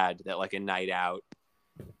bad that like a night out,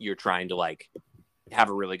 you're trying to like have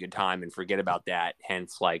a really good time and forget about that.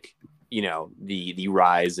 Hence, like you know, the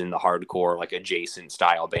rise in the hardcore like adjacent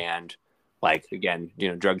style band. Like again, you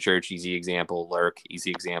know, Drug Church, easy example. Lurk, easy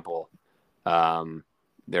example.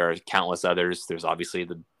 There are countless others. There's obviously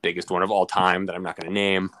the biggest one of all time that I'm not going to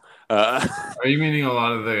name. Are you meaning a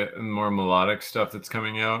lot of the more melodic stuff that's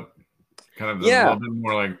coming out? Kind of a little bit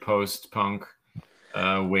more like post-punk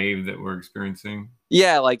wave that we're experiencing?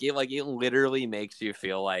 Yeah, like it literally makes you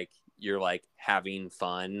feel like you're like having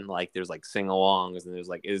fun. Like there's like sing-alongs and there's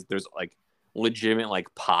like legitimate like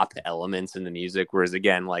pop elements in the music. Whereas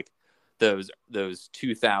again, like those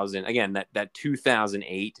 2000 again that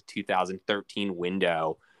 2008 to 2013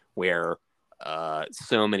 window where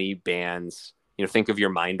so many bands, you know, think of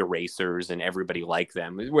your Mind Erasers and everybody like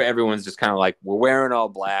them, where everyone's just kind of like, we're wearing all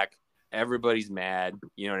black, everybody's mad,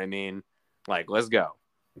 you know what I mean, like let's go.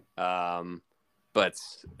 But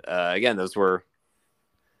again, those were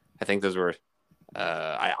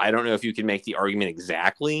I don't know if you can make the argument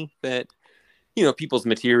exactly that, you know, people's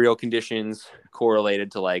material conditions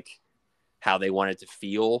correlated to like how they wanted to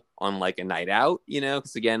feel on like a night out, you know,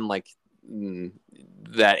 because again, like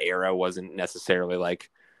that era wasn't necessarily like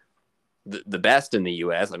the best in the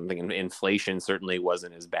US. I'm thinking inflation certainly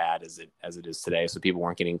wasn't as bad as it is today, so people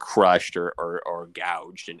weren't getting crushed or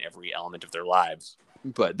gouged in every element of their lives.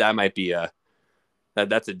 But that might be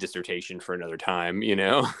that's a dissertation for another time, you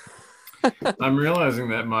know. I'm realizing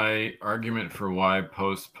that my argument for why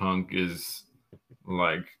post-punk is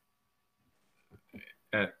like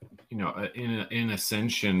at, you know, in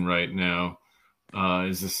ascension right now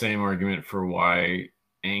is the same argument for why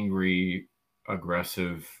angry,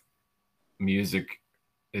 aggressive music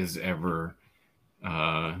is ever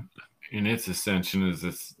in its ascension. Is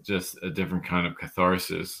it's just a different kind of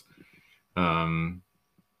catharsis.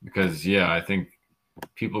 Because yeah, I think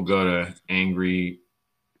people go to angry,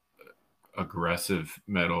 aggressive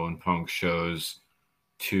metal and punk shows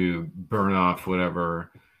to burn off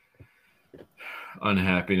whatever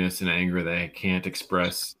unhappiness and anger they can't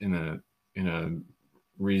express in a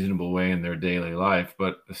reasonable way in their daily life,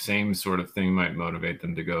 but the same sort of thing might motivate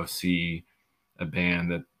them to go see a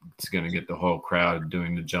band that's going to get the whole crowd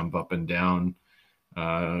doing the jump up and down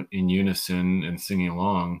in unison and singing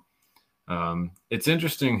along. It's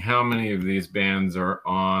interesting how many of these bands are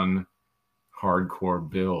on hardcore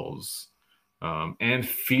bills and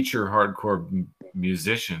feature hardcore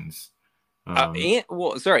musicians.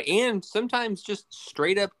 And sometimes just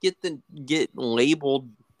straight up get labeled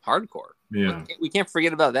hardcore. Yeah, we can't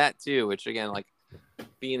forget about that too. Which again, like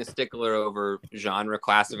being a stickler over genre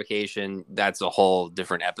classification, that's a whole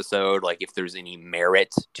different episode. Like if there's any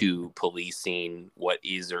merit to policing what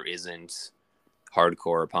is or isn't hardcore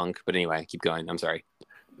or punk. But anyway, keep going. I'm sorry.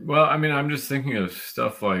 Well, I mean, I'm just thinking of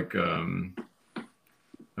stuff like,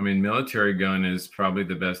 Military Gun is probably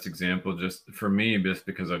the best example, just for me, just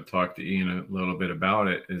because I've talked to Ian a little bit about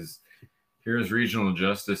it. Is here's Regional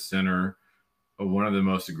Justice Center, one of the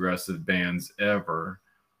most aggressive bands ever,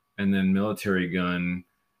 and then Military Gun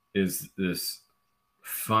is this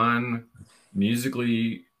fun,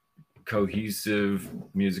 musically cohesive,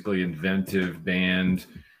 musically inventive band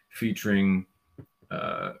featuring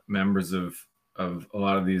members of a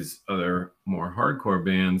lot of these other more hardcore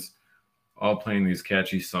bands, all playing these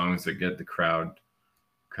catchy songs that get the crowd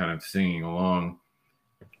kind of singing along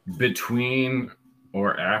between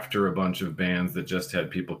or after a bunch of bands that just had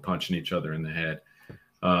people punching each other in the head.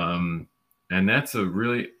 And that's a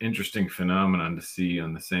really interesting phenomenon to see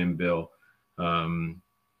on the same bill.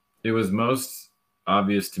 It was most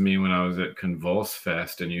obvious to me when I was at Convulse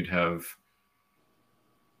Fest, and you'd have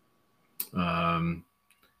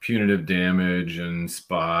Punitive Damage and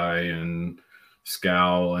Spy and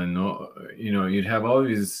Scowl, and you'd have all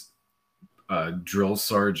these Drill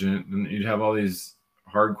Sergeant, and you'd have all these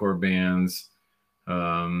hardcore bands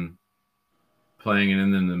playing,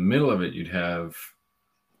 and then in the middle of it you'd have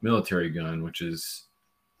Military Gun, which is,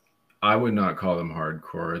 I would not call them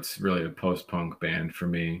hardcore. It's really a post-punk band for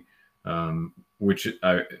me,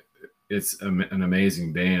 it's an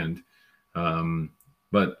amazing band,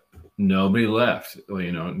 but nobody left.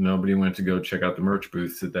 Nobody went to go check out the merch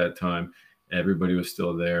booths at that time. Everybody was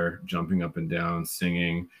still there, jumping up and down,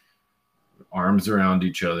 singing, arms around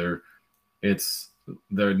each other. There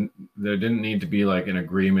didn't need to be like an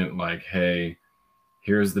agreement, like, hey,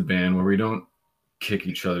 here's the band, where we don't kick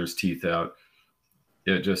each other's teeth out.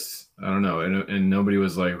 It just, I don't know, and nobody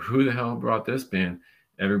was like, who the hell brought this band?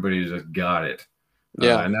 Everybody just got it.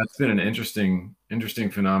 Yeah. And that's been an interesting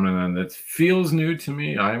phenomenon that feels new to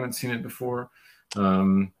me. I haven't seen it before.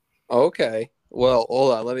 Okay. Well,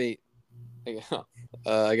 hold on.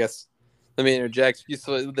 I guess let me interject.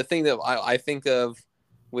 So the thing that I think of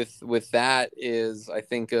with that is, I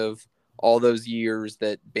think of all those years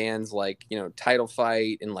that bands like, Title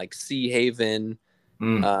Fight and like Sea Haven,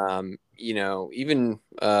 even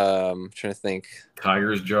I'm trying to think.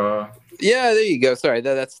 Tiger's Jaw. Yeah, there you go. Sorry,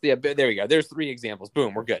 there you go. There's 3 examples.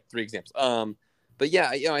 Boom, we're good. 3 examples. But yeah,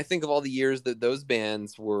 I think of all the years that those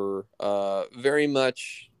bands were very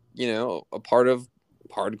much, a part of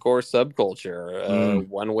hardcore subculture,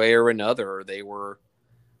 one way or another. They were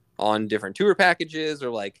on different tour packages, or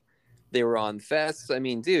like they were on fests. I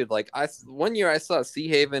mean, dude, like one year I saw Sea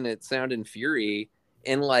Haven at Sound and Fury,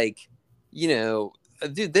 and like,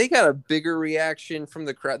 dude, they got a bigger reaction from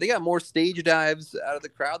the crowd. They got more stage dives out of the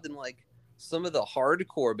crowd than like some of the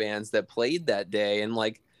hardcore bands that played that day. And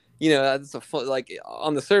like, that's a fun, like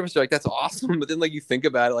on the surface, you're like, that's awesome. But then like you think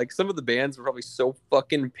about it, like some of the bands were probably so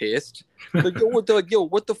fucking pissed. Like, what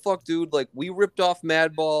the fuck, dude? Like, we ripped off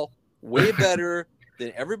Madball way better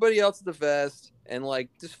than everybody else at the fest. And like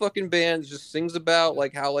this fucking band just sings about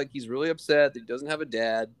like how like he's really upset that he doesn't have a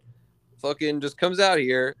dad. Fucking just comes out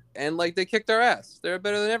here and like they kicked our ass. They're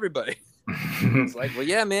better than everybody. It's like, well,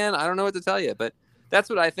 yeah, man, I don't know what to tell you, but that's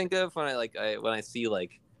what I think of when I see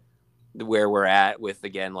like where we're at with,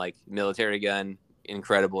 again, like Military Gun.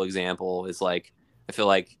 Incredible example is like, I feel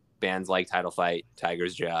like bands like Title Fight,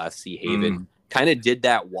 Tiger's Jaw, Sea Haven kind of did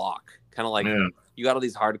that walk. Kind of like, you got all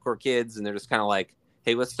these hardcore kids and they're just kind of like,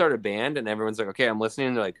 hey, let's start a band, and everyone's like, okay, I'm listening.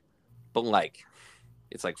 And they're like, but like,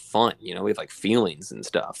 it's like fun, we have like feelings and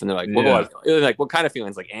stuff. And they're like, well, what kind of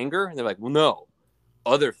feelings? Like anger? And they're like, well, no,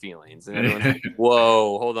 other feelings. And everyone's like,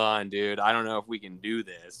 whoa, hold on, dude. I don't know if we can do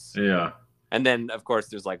this. Yeah. And then of course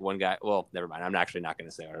there's like one guy, well, never mind. I'm actually not going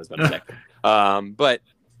to say what I was about to say. But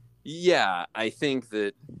yeah, I think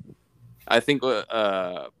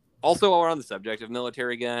also, while we're on the subject of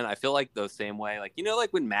Military Gun, I feel like the same way, like,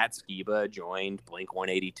 like when Matt Skiba joined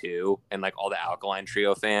Blink-182 and like all the Alkaline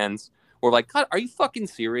Trio fans were like, God, are you fucking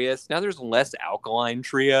serious? Now there's less Alkaline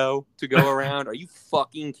Trio to go around. Are you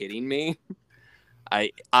fucking kidding me? I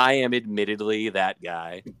am admittedly that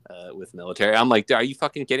guy with military. I'm like, are you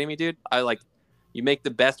fucking kidding me, dude? You make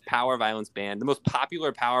the best power violence band, the most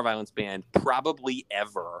popular power violence band probably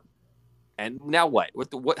ever. And now what?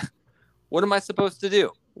 What am I supposed to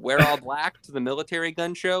do? Wear all black to the Militarie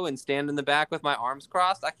Gun show and stand in the back with my arms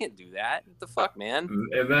crossed? I can't do that. What the fuck, man?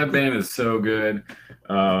 That band is so good.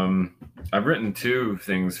 I've written 2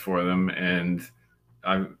 things for them, and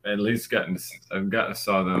I've at least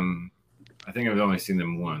saw them. I think I've only seen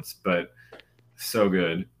them once, but so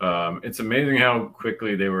good. It's amazing how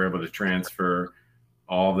quickly they were able to transfer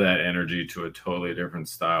all that energy to a totally different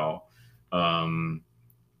style.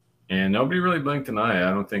 And nobody really blinked an eye.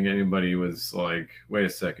 I don't think anybody was like, wait a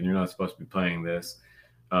second, you're not supposed to be playing this.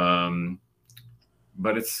 But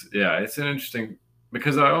it's an interesting,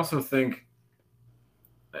 because I also think,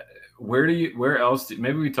 where else,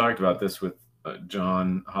 maybe we talked about this with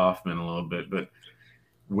John Hoffman a little bit, but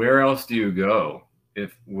where else do you go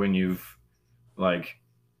when you've like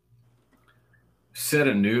set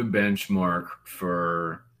a new benchmark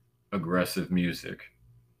for aggressive music?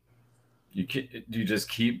 Do you just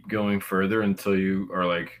keep going further until you are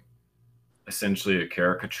like essentially a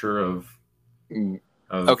caricature of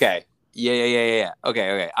Okay. Yeah.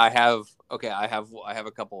 Okay. I have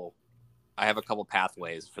a couple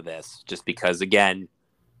pathways for this, just because, again,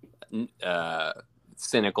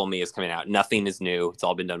 cynical me is coming out. Nothing is new. It's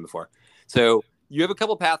all been done before. So you have a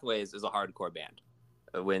couple pathways as a hardcore band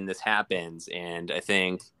when this happens, and I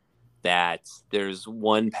think that there's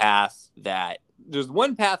one path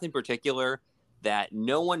in particular that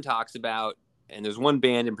no one talks about, and there's one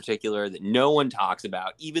band in particular that no one talks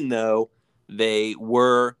about, even though they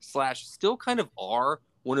were / still kind of are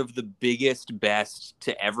one of the biggest, best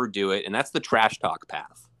to ever do it, and that's the trash talk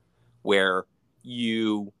path, where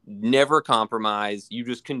you never compromise. You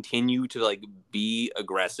just continue to like be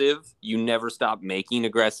aggressive. You never stop making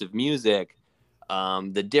aggressive music.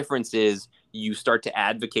 The difference is you start to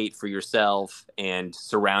advocate for yourself and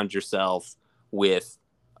surround yourself with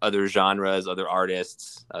other genres, other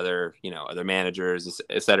artists, other managers,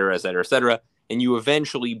 et cetera. And you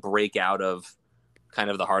eventually break out of kind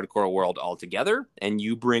of the hardcore world altogether, and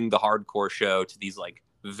you bring the hardcore show to these like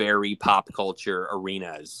very pop culture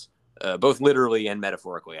arenas, both literally and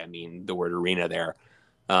metaphorically. I mean the word arena there.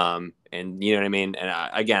 And you know what I mean? And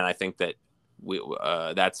I think that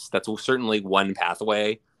that's certainly one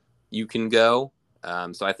pathway you can go.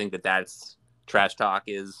 So I think that's trash talk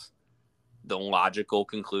is the logical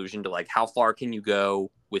conclusion to like how far can you go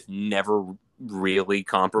with never really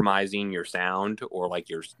compromising your sound or like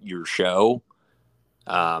your show.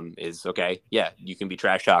 Is okay. Yeah, you can be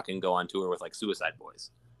trash talk and go on tour with like Suicide Boys.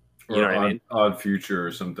 You know what I mean? Odd Future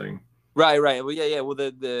or something. Right. Well, yeah. Well,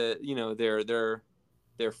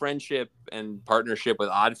 their friendship and partnership with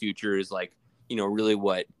Odd Future is like, really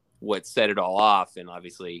what set it all off. And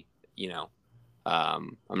obviously,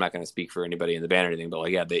 I'm not going to speak for anybody in the band or anything, but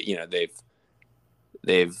like, yeah,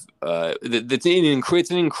 it's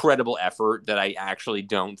an incredible effort that I actually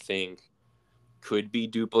don't think could be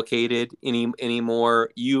duplicated anymore.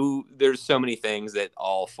 There's so many things that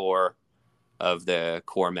all 4 of the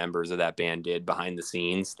core members of that band did behind the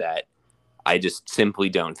scenes that I just simply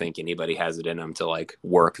don't think anybody has it in them to like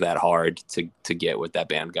work that hard to get what that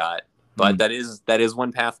band got. But that is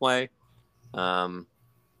one pathway. And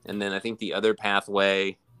then I think the other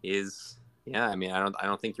pathway is, I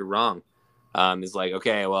don't think you're wrong. Is like,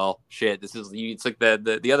 okay, well, shit, it's like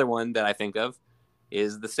the other one that I think of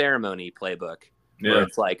is the Ceremony playbook. Yeah. Where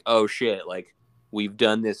it's like, oh shit, like we've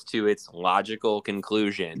done this to its logical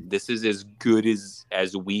conclusion. This is as good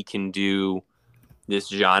as we can do this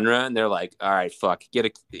genre. And they're like, all right, fuck,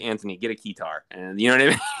 Anthony, get a guitar. And you know what I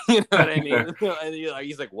mean? You know what I mean? And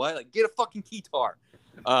he's like, what? Like, get a fucking guitar.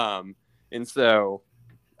 And so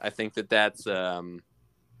I think that's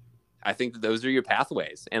I think that those are your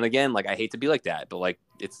pathways. And again, like I hate to be like that, but like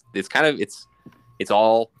it's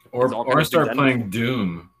all or start playing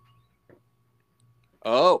Doom.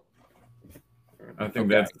 Oh, I think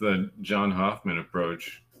that's the John Hoffman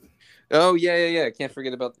approach. Oh yeah. Can't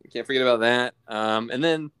forget about that. And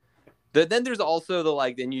then there's also the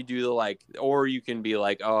like. Then you do the like, or you can be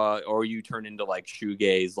like, or you turn into like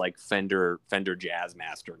shoegaze, like Fender Jazz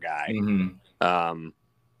Master guy. Mm-hmm.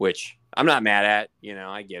 Which I'm not mad at.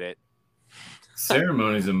 I get it.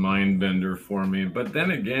 Ceremony's a mind bender for me, but then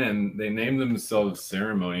again, they named themselves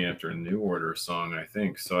Ceremony after a New Order song, I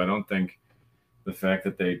think. So I don't think the fact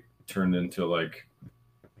that they turned into like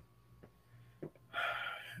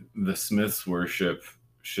the Smiths worship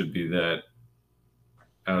should be that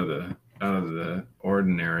out of the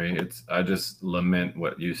ordinary. I just lament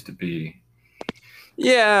what used to be.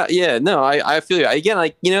 Yeah, no, I feel you. Again,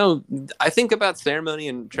 like, I think about Ceremony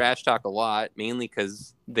and Trash Talk a lot, mainly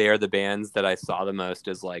because they are the bands that I saw the most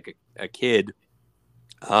as like a kid.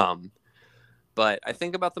 But I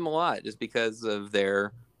think about them a lot just because of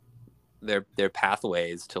their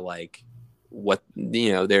pathways to like what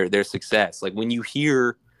their success. Like when you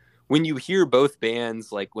hear both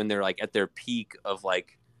bands, like when they're like at their peak of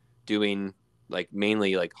like doing like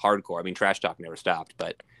mainly like hardcore. I mean, Trash Talk never stopped,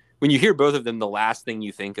 but when you hear both of them, the last thing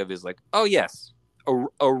you think of is like, oh yes,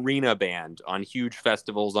 arena band on huge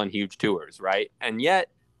festivals, on huge tours, right? And yet,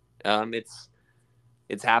 it's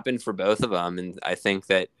happened for both of them, and I think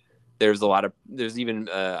that there's even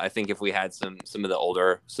I think if we had some of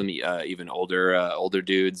the even older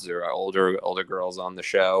dudes or older girls on the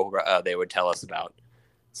show, they would tell us about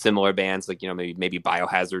similar bands, like maybe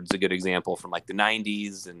Biohazard's a good example from like the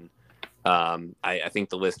 90s, and I think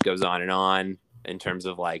the list goes on and on in terms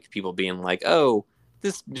of like people being like, oh,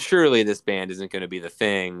 this band isn't going to be the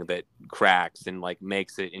thing that cracks and like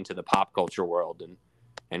makes it into the pop culture world,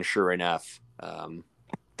 and sure enough,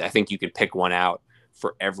 I think you could pick one out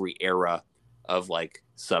for every era of like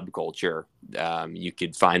subculture. You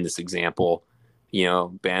could find this example.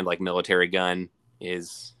 Band like Militarie Gun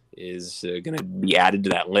is going to be added to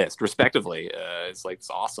that list, respectively. It's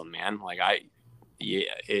awesome, man. Like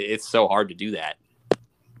it's so hard to do that.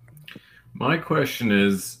 My question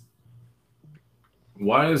is,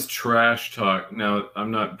 why is Trash Talk? Now, I'm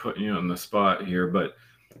not putting you on the spot here, but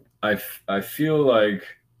I feel like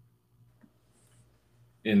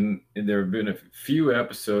there have been a few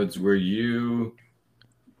episodes where you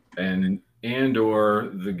and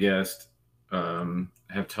or the guest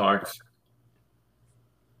have talked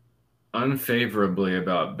unfavorably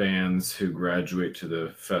about bands who graduate to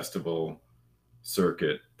the festival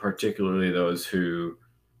circuit, particularly those who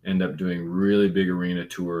end up doing really big arena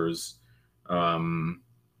tours.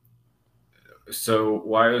 So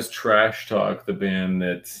why is Trash Talk the band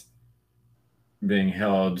that's being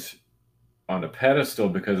held on a pedestal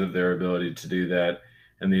because of their ability to do that,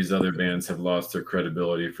 and these other bands have lost their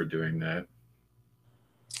credibility for doing that?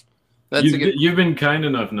 You've been kind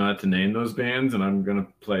enough not to name those bands, and I'm going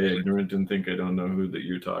to play ignorant and think I don't know who that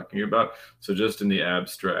you're talking about. So just in the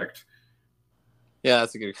abstract. Yeah,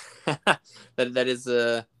 that's a good. that is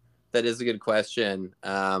a good question.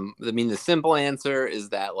 I mean, the simple answer is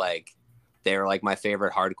that like they're like my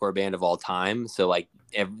favorite hardcore band of all time. So like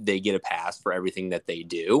they get a pass for everything that they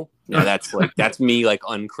do. Now that's me like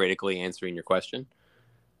uncritically answering your question.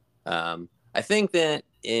 I think that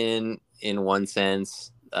in one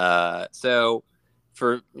sense, so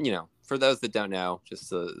for those that don't know, just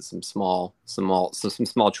some small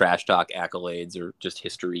Trash Talk accolades or just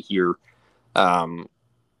history here. The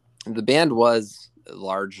band was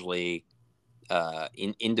largely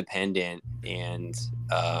independent and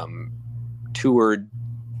toured,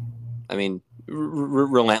 I mean,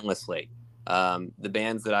 relentlessly. The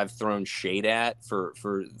bands that I've thrown shade at for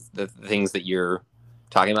the things that you're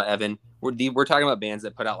talking about, Evan, we're talking about bands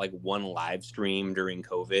that put out like one live stream during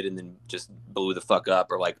COVID and then just blew the fuck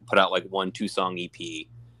up, or like put out like 1-2 song EP.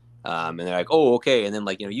 And they're like, oh, okay. And then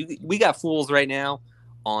like, we got fools right now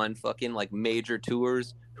on fucking like major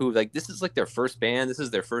tours who like, this is like their first band. This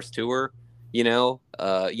is their first tour,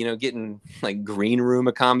 getting like green room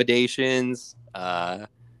accommodations,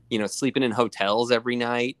 sleeping in hotels every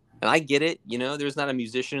night. And I get it. There's not a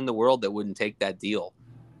musician in the world that wouldn't take that deal,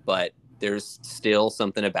 but there's still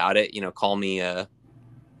something about it. Call me an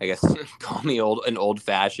old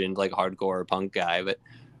fashioned like hardcore punk guy, but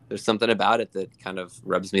there's something about it that kind of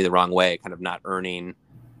rubs me the wrong way, kind of not earning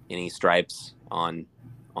any stripes on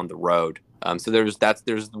the road. So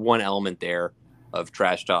there's one element there of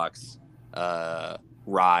Trash Talk's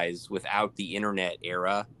rise without the internet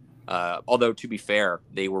era. Although to be fair,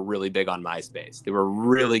 they were really big on MySpace. They were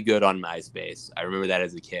really good on MySpace. I remember that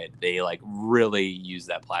as a kid. They like really used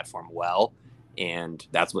that platform well, and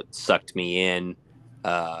that's what sucked me in.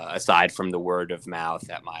 Aside from the word of mouth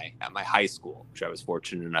at my high school, which I was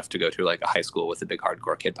fortunate enough to go to, like a high school with a big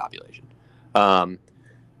hardcore kid population.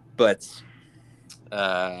 But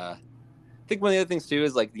I think one of the other things too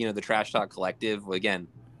is like the Trash Talk Collective. Again,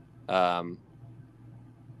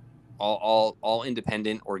 all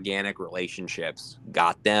independent organic relationships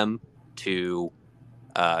got them to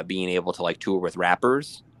being able to like tour with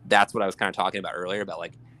rappers. That's what I was kind of talking about earlier about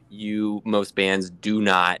like most bands do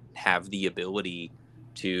not have the ability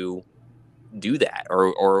to do that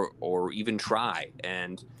or even try.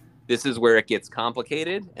 And this is where it gets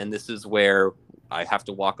complicated, and this is where I have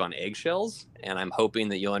to walk on eggshells, and I'm hoping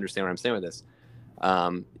that you'll understand what I'm saying with this.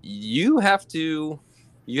 You have to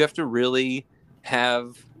really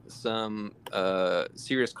have some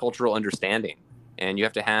serious cultural understanding, and you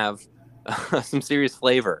have to have some serious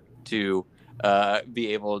flavor to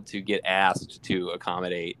be able to get asked to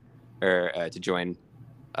accommodate or to join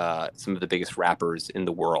some of the biggest rappers in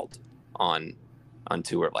the world on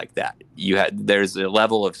tour like that. There's a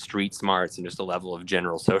level of street smarts and just a level of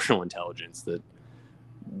general social intelligence that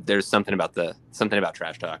there's something about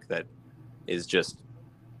trash talk that is just,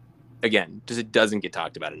 again, just it doesn't get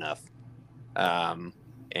talked about enough.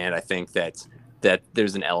 And I think that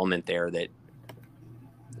there's an element there that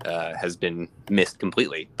has been missed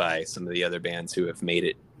completely by some of the other bands who have made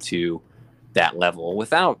it to that level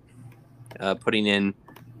without putting in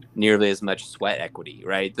nearly as much sweat equity,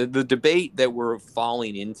 right? The debate that we're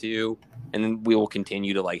falling into, and we will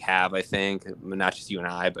continue to like have, I think, not just you and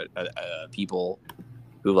I, but people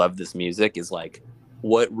who love this music, is like,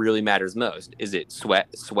 what really matters most? Is it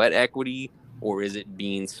sweat equity, or is it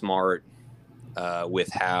being smart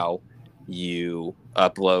with how you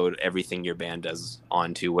upload everything your band does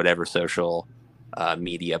onto whatever social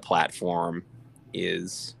media platform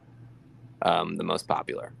is the most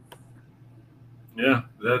popular? Yeah,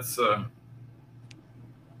 that's a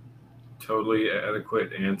totally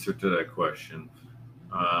adequate answer to that question.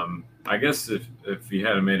 I guess if you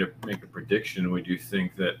had to make a prediction, would you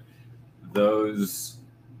think that those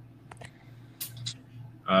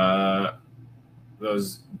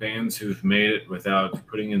bands who've made it without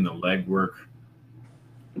putting in the legwork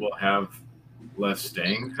will have less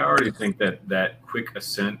staying power? Do you think that quick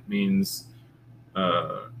ascent means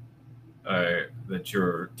that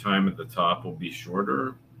your time at the top will be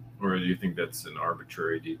shorter, or do you think that's an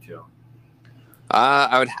arbitrary detail?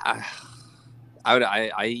 I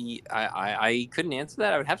couldn't answer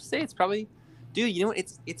that. I would have to say it's probably, dude, you know,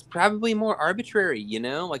 it's probably more arbitrary, you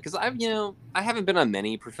know, like, because I haven't been on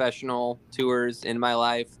many professional tours in my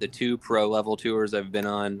life. The 2 pro level tours I've been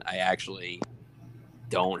on, I actually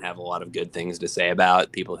don't have a lot of good things to say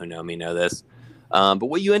about. People who know me know this. But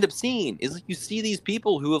what you end up seeing is like, you see these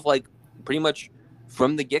people who have like pretty much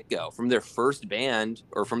from the get-go, from their first band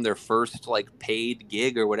or from their first like paid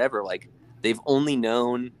gig or whatever, like they've only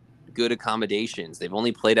known good accommodations. They've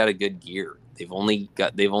only played out of good gear. They've only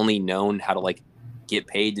known how to like get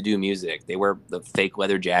paid to do music. They wear the fake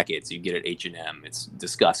leather jackets you get at H&M. It's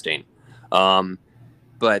disgusting. And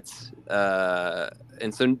so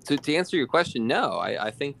to answer your question, no,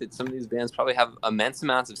 I think that some of these bands probably have immense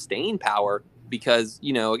amounts of staying power because,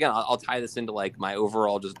 you know, again, I'll tie this into like my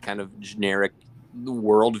overall just kind of generic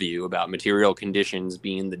worldview about material conditions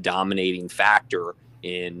being the dominating factor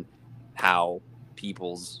in how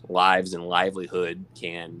people's lives and livelihood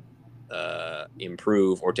can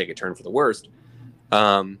improve or take a turn for the worst.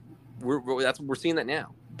 We're seeing that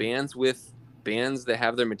now. Bands that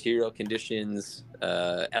have their material conditions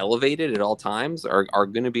elevated at all times are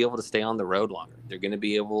going to be able to stay on the road longer. They're going to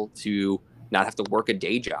be able to not have to work a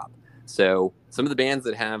day job. So some of the bands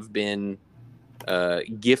that have been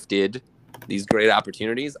gifted these great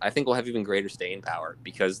opportunities, I think will have even greater staying power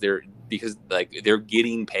because they're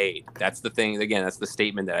getting paid. That's the thing. Again, that's the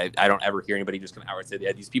statement that I don't ever hear anybody just come out and say,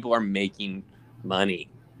 yeah, these people are making money.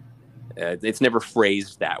 It's never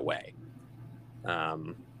phrased that way.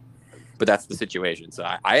 But that's the situation. So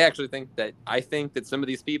I actually think that some of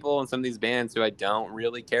these people and some of these bands who I don't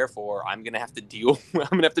really care for, I'm gonna have to deal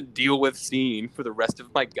with seeing for the rest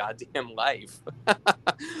of my goddamn life.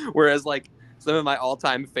 Whereas like some of my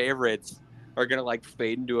all-time favorites are gonna like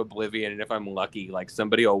fade into oblivion, and if I'm lucky, like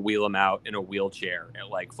somebody will wheel them out in a wheelchair at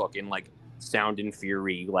like fucking like Sound and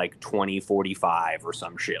Fury like 2045 or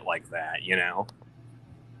some shit like that, you know?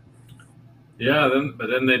 Yeah, but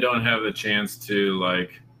then they don't have the chance to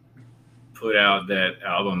like put out that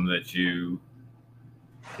album that you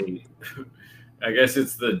hate. I guess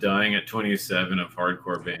it's the dying at 27 of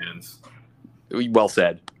hardcore bands. Well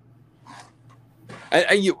said.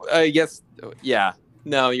 I guess, yeah.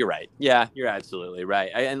 No, you're right. Yeah, you're absolutely right.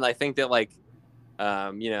 And I think that like,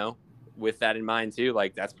 you know, with that in mind too,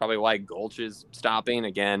 like that's probably why Gulch is stopping.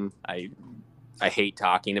 Again, I hate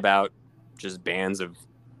talking about just bands of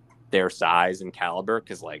their size and caliber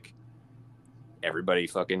because like everybody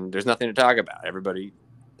fucking, there's nothing to talk about. Everybody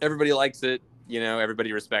likes it, you know,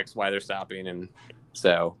 everybody respects why they're stopping. And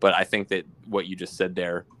so, but I think that what you just said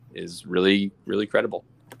there is really, really credible.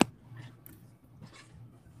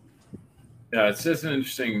 Yeah, it's just an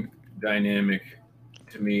interesting dynamic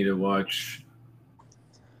to me to watch.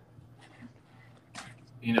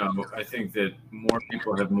 You know, I think that more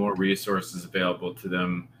people have more resources available to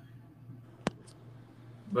them,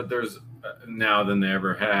 but there's now than they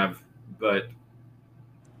ever have. But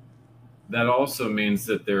that also means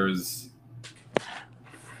that there's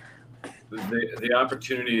the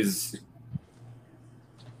opportunities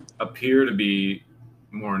appear to be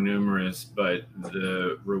more numerous, but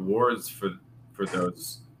the rewards for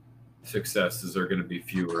those successes are going to be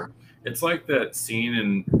fewer. It's like that scene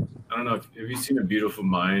in, I don't know, have you seen A Beautiful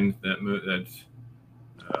Mind?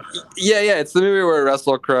 Yeah, it's the movie where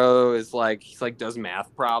Russell Crowe is like, he's like does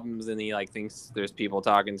math problems and he like thinks there's people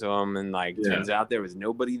talking to him and like turns out there was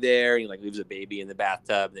nobody there. He like leaves a baby in the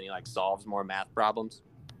bathtub, then he like solves more math problems.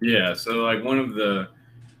 Yeah, so like one of the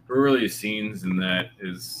early scenes in that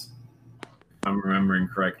is, if I'm remembering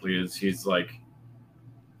correctly, is he's like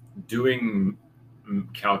doing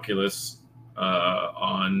calculus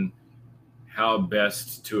on how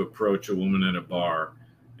best to approach a woman at a bar.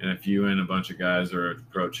 And if you and a bunch of guys are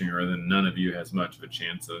approaching her, then none of you has much of a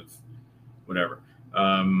chance of whatever.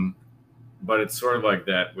 But it's sort of like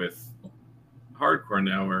that with hardcore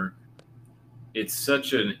now, where it's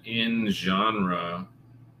such an in genre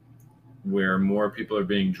where more people are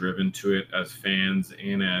being driven to it as fans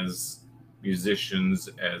and as musicians.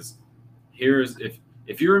 As here's,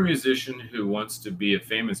 if you're a musician who wants to be a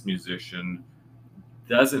famous musician,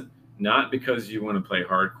 doesn't, not because you want to play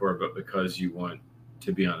hardcore, but because you want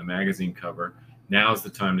to be on a magazine cover, now's the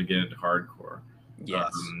time to get into hardcore.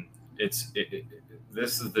 Yes.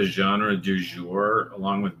 This is the genre du jour,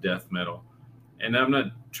 along with death metal. And I'm not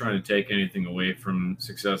trying to take anything away from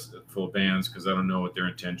successful bands because I don't know what their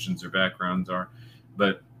intentions or backgrounds are,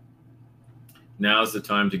 but now's the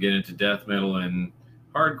time to get into death metal and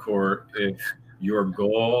hardcore if your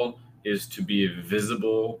goal is to be a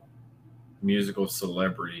visible musical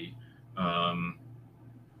celebrity.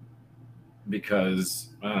 Because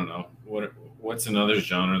I don't know what's another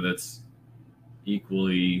genre that's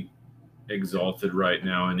equally exalted right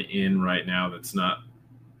now and in right now that's not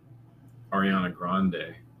Ariana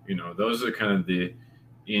Grande. You know, those are kind of the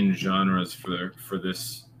in genres for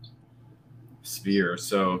this sphere.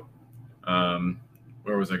 So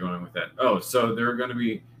where was I going with that? Oh, so there are going to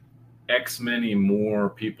be X many more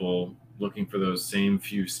people looking for those same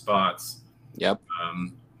few spots. Yep.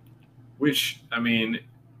 Which, I mean,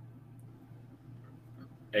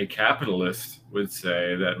 a capitalist would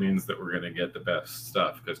say that means that we're going to get the best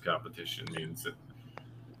stuff because competition means that.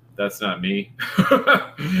 That's not me.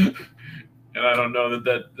 And I don't know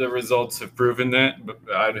that the results have proven that, but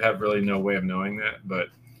I'd have really no way of knowing that. But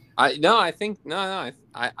I think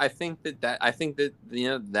that you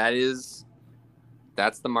know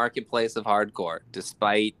that's the marketplace of hardcore,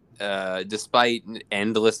 despite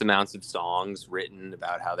endless amounts of songs written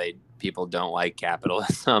about how people don't like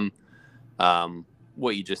capitalism.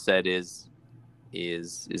 What you just said is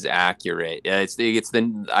accurate. I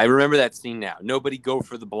remember that scene now. Nobody go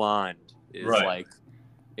for the blonde is right. like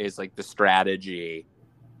the strategy.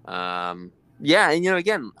 Yeah, and you know,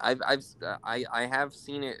 again, I have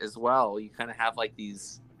seen it as well. You kind of have like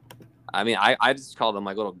these. I mean, I just call them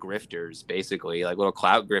like little grifters, basically, like little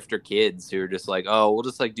clout grifter kids who are just like, oh, we'll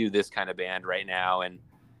just like do this kind of band right now, and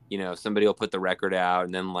you know, somebody will put the record out,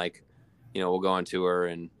 and then like, you know, we'll go on tour,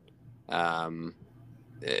 and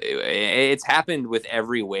it's happened with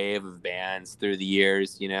every wave of bands through the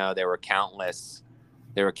years. You know, there were countless.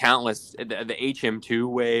 The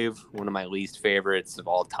HM2 wave, one of my least favorites of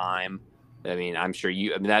all time. I mean, I'm sure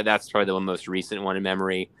that's probably the most recent one in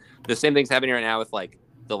memory. The same thing's happening right now with like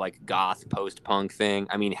the like goth post-punk thing.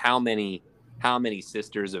 I mean, how many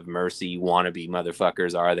Sisters of Mercy wannabe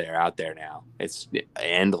motherfuckers are there out there now? It's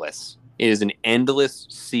endless. It is an endless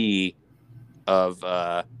sea of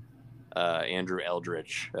Andrew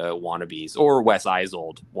Eldritch wannabes, or Wes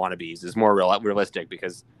Eisold wannabes is more realistic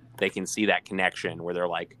because they can see that connection where they're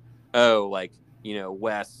like, oh, like, you know,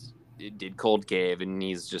 Wes did Cold Cave and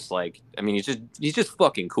he's just like, I mean, he's just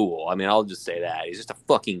fucking cool. I mean, I'll just say that he's just a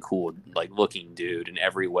fucking cool, like, looking dude in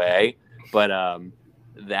every way. But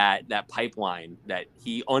that pipeline that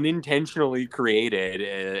he unintentionally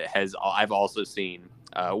created I've also seen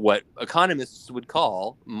what economists would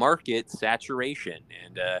call market saturation,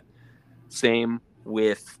 and same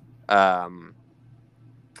with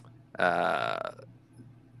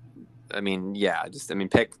I mean, yeah,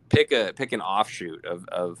 pick an offshoot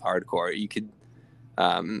of hardcore. You could,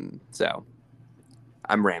 so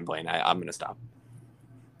I'm rambling. I'm going to stop.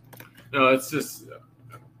 No, it's just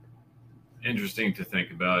interesting to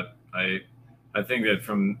think about. I think that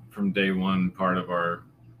from day one, part of our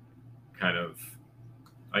kind of,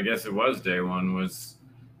 I guess it was day one, was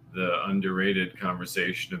the underrated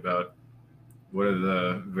conversation about what are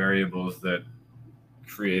the variables that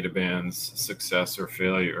create a band's success or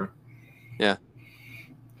failure. Yeah.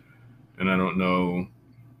 And I don't know.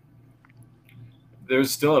 There's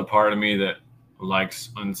still a part of me that likes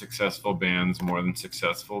unsuccessful bands more than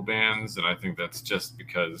successful bands, and I think that's just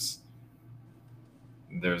because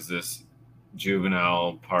there's this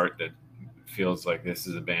juvenile part that feels like this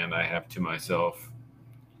is a band I have to myself.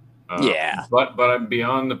 Yeah. But I'm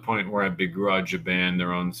beyond the point where I begrudge a band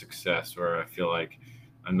their own success, where I feel like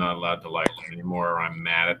I'm not allowed to like them anymore, or I'm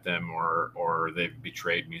mad at them, or they've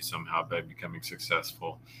betrayed me somehow by becoming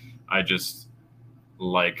successful. I just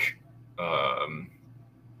like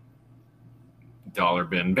dollar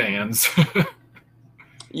bin bands.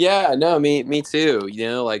 Yeah, no, me too. You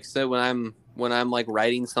know, like, so when I'm like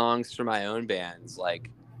writing songs for my own bands, like,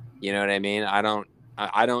 you know what I mean? I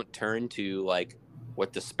don't turn to like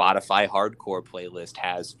what the Spotify hardcore playlist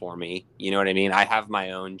has for me. You know what I mean? I have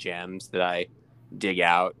my own gems that I dig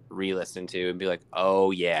out, re-listen to, and be like,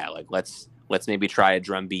 oh yeah, like let's maybe try a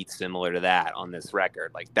drum beat similar to that on this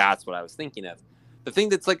record. Like, that's what I was thinking of. The thing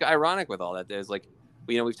that's like ironic with all that is, like,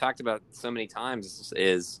 you know, we've talked about so many times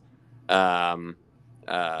is and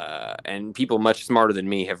people much smarter than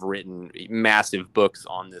me have written massive books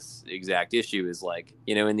on this exact issue, is like,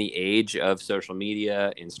 you know, in the age of social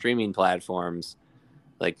media and streaming platforms,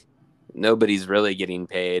 like, nobody's really getting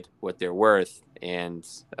paid what they're worth. And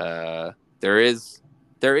there is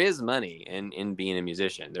money in being a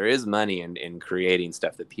musician. There is money in creating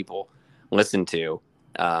stuff that people listen to.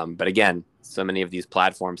 But again, so many of these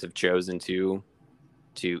platforms have chosen to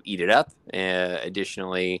eat it up.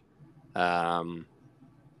 Additionally,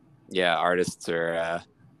 yeah, artists are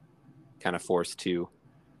kind of forced to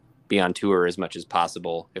be on tour as much as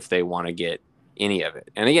possible if they want to get any of it.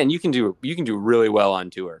 And again, you can do really well on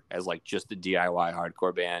tour as like just a DIY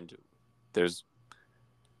hardcore band. There's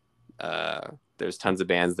tons of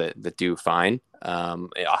bands that do fine.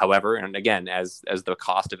 However, and again, as the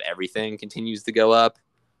cost of everything continues to go up,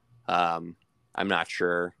 I'm not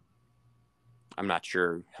sure how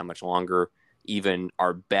much longer even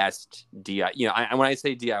our best when I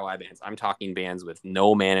say DIY bands, I'm talking bands with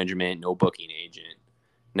no management, no booking agent,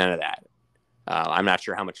 none of that. I'm not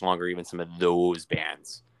sure how much longer even some of those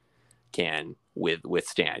bands can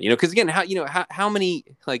withstand. You know, because again, how many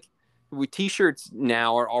like t-shirts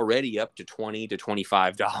now are already up to $20 to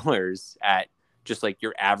 $25 at just like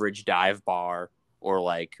your average dive bar or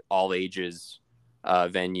like all ages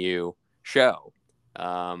venue show.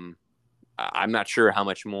 I'm not sure how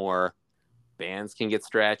much more bands can get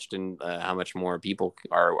stretched and how much more people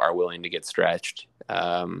are willing to get stretched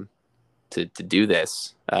to do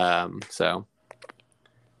this. So.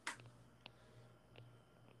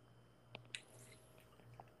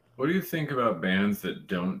 What do you think about bands that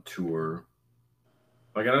don't tour?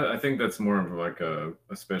 Like, I think that's more of like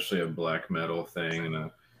especially a black metal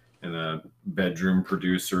thing and a bedroom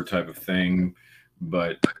producer type of thing.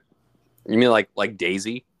 But you mean like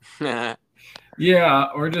Dazy? Yeah,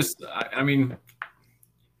 or just I mean,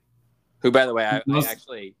 who, by the way, I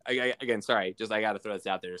actually, again, sorry, just I got to throw this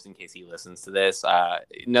out there just in case he listens to this.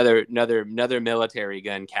 Another Militarie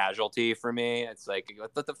Gun casualty for me. It's like,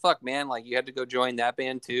 what the fuck, man? Like, you had to go join that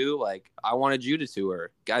band too. Like, I wanted you to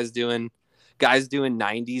tour. Guys doing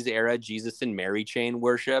 90s era Jesus and Mary chain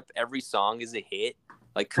worship. Every song is a hit.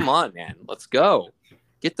 Like, come on, man, let's go.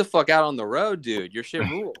 Get the fuck out on the road, dude. Your shit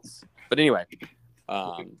rules. But anyway,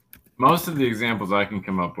 most of the examples I can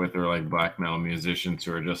come up with are like black metal musicians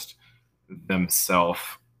who are just themselves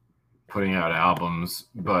putting out albums,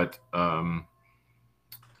 but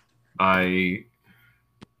I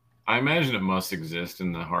imagine it must exist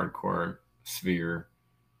in the hardcore sphere.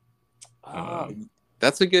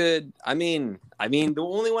 That's a good. I mean, the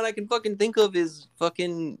only one I can fucking think of is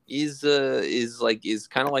kind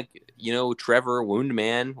of like, you know, Trevor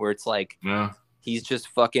Woundman, where it's like, yeah, he's just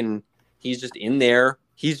in there.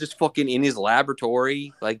 He's just fucking in his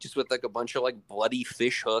laboratory, like just with like a bunch of like bloody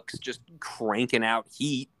fish hooks, just cranking out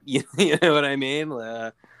heat. You know what I mean?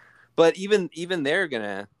 But even they're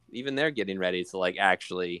getting ready to like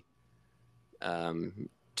actually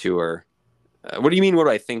tour. What do you mean? What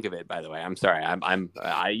do I think of it? By the way, I'm sorry.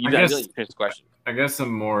 You didn't finish the question. I guess a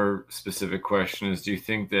more specific question is: do you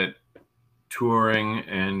think that touring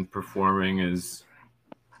and performing is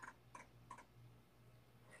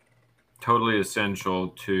totally essential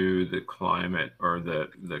to the climate or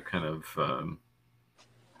the kind of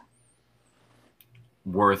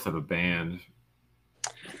worth of a band?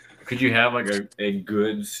 Could you have like a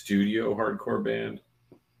good studio hardcore band?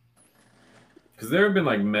 Because there have been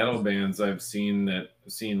like metal bands I've seen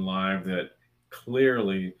live that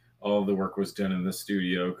clearly all of the work was done in the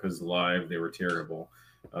studio, because live they were terrible.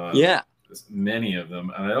 Yeah, many of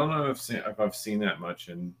them, and I don't know if I've seen that much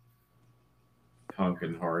in punk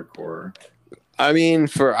and hardcore. I mean,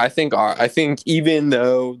 I think even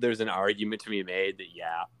though there's an argument to be made that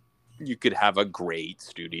you could have a great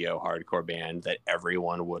studio hardcore band that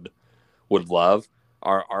everyone would love.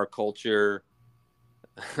 Our culture,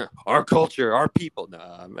 our people.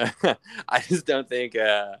 No, I just don't think.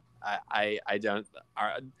 I don't.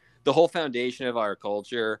 The whole foundation of our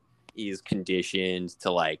culture is conditioned to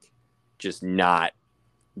like just not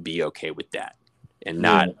be okay with that and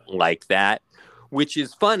not like that, which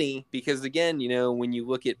is funny because again, when you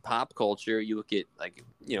look at pop culture, you look at like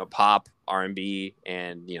pop, R&B,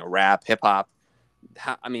 and rap, hip hop.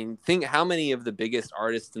 Think how many of the biggest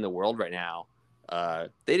artists in the world right now,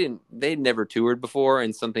 they'd never toured before,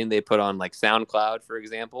 and something they put on like SoundCloud, for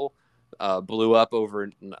example, blew up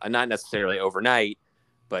over, not necessarily overnight,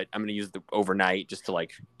 but I'm going to use the overnight just to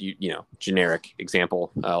like, generic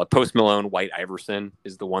example. Post Malone, White Iverson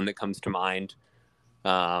is the one that comes to mind.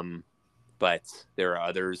 But there are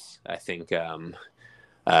others. I think, why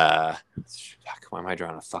am I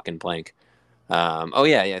drawing a fucking blank?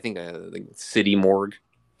 I think City Morgue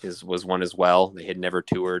was one as well. They had never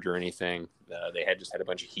toured or anything. They had just had a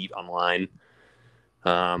bunch of heat online.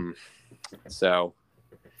 So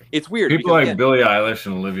it's weird. People like Billie Eilish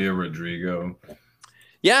and Olivia Rodrigo.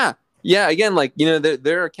 Yeah. Again, like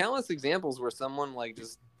there are countless examples where someone like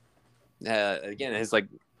just again has like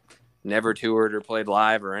never toured or played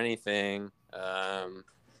live or anything,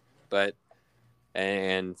 but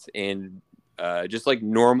just like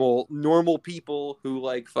normal people who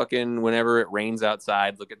like fucking whenever it rains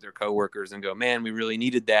outside look at their coworkers and go, man, we really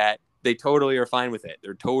needed that. They totally are fine with it.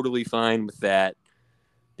 They're totally fine with that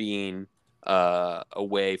being a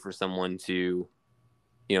way for someone to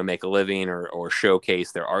make a living or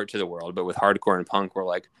showcase their art to the world. But with hardcore and punk, we're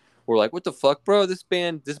like, what the fuck, bro? This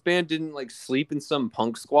band didn't like sleep in some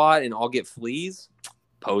punk squat and all get fleas.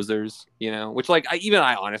 Posers, which like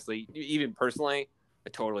I honestly, even personally, I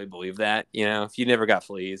totally believe that. If you never got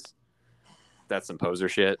fleas, that's some poser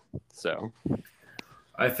shit. So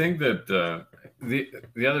I think that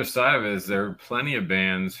the other side of it is there are plenty of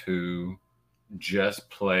bands who just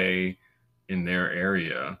play in their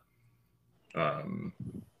area.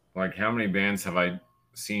 Like how many bands have I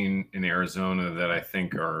seen in Arizona that I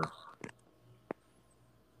think are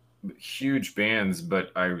huge bands,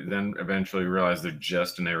 but I then eventually realized they're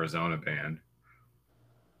just an Arizona band.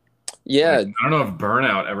 Yeah. Like, I don't know if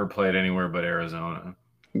Burnout ever played anywhere but Arizona.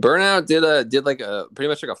 Burnout did like a pretty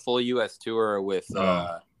much like a full US tour with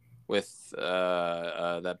that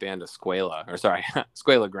band of Squala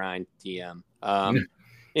Grind TM.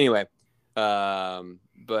 Anyway,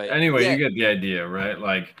 you get the idea, right?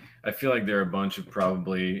 Like I feel like there are a bunch of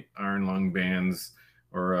probably Iron Lung bands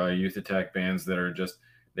or Youth Attack bands that are just,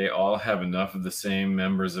 they all have enough of the same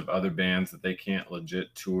members of other bands that they can't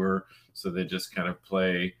legit tour, so they just kind of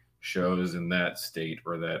play shows in that state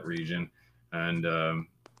or that region, and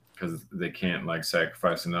because they can't like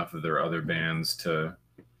sacrifice enough of their other bands to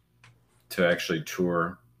actually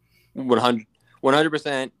tour.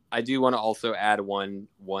 100%. I do want to also add one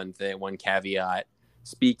caveat.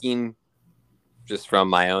 Speaking just from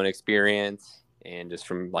my own experience and just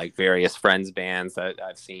from like various friends' bands that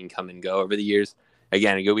I've seen come and go over the years.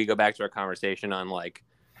 Again, we go back to our conversation on like,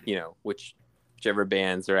 whichever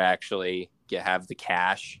bands are actually have the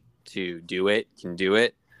cash to do it, can do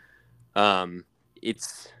it.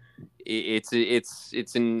 It's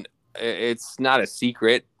not a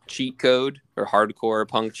secret cheat code or hardcore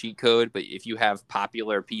punk cheat code, but if you have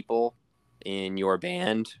popular people in your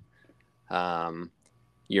band,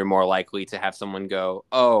 you're more likely to have someone go,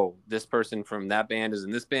 oh, this person from that band is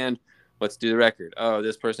in this band, let's do the record. Oh,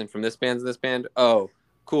 this person from this band's in this band. Oh,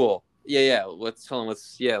 cool. Yeah. Let's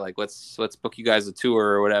book you guys a tour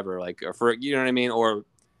or whatever. Like, or for, you know what I mean? Or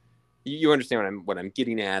you understand what I'm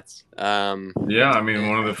getting at. Yeah, I mean,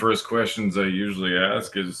 one of the first questions I usually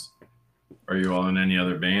ask is, are you all in any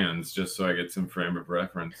other bands? Just so I get some frame of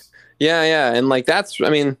reference. Yeah. And like, that's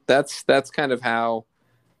kind of how,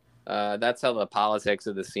 that's how the politics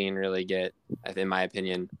of the scene really get, in my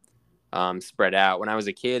opinion, spread out. When I was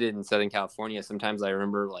a kid in Southern California, sometimes I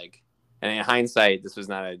remember like, and in hindsight, this was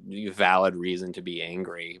not a valid reason to be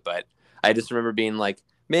angry, but I just remember being like,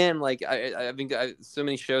 man, like I've been so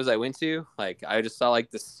many shows I went to, like I just saw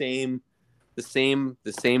like the same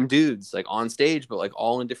dudes like on stage, but like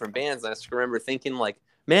all in different bands. And I just remember thinking like,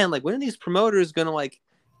 man, like when are these promoters gonna like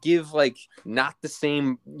give like not the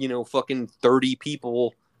same, fucking 30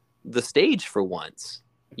 people the stage for once,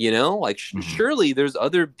 like surely there's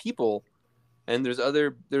other people and there's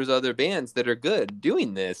other bands that are good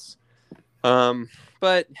doing this.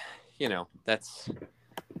 But that's,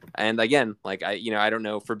 and again, like I don't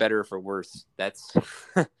know, for better or for worse, that's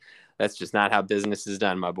That's just not how business is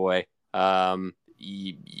done, my boy.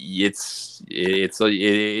 It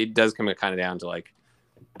does come kind of down to like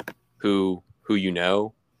who you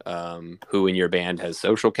know, who in your band has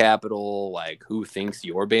social capital, like who thinks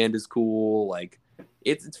your band is cool. Like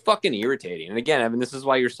it's fucking irritating. And again, I mean, this is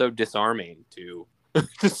why you're so disarming to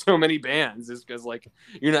to so many bands, is because like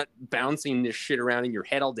you're not bouncing this shit around in your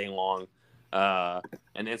head all day long.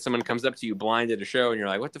 And then someone comes up to you blind at a show and you're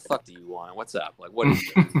like, what the fuck do you want? What's up? Like, what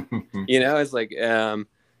is this? You know, it's like,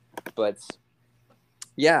 but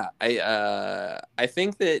yeah, I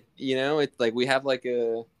think that, you know, it's like we have like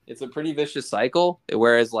it's a pretty vicious cycle.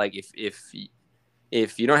 Whereas like if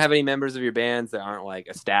you don't have any members of your bands that aren't like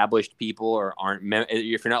established people or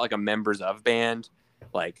if you're not like a members of band,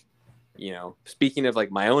 like, you know, speaking of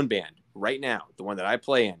like my own band right now, the one that I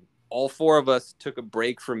play in, all four of us took a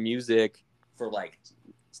break from music for like,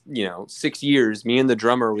 you know, 6 years. Me and the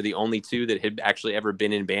drummer were the only two that had actually ever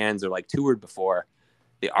been in bands or like toured before.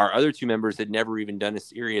 Our other two members had never even done a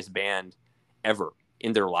serious band ever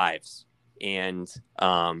in their lives. And,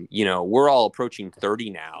 you know, we're all approaching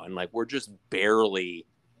 30 now. And like, we're barely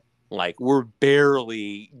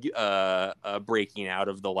breaking out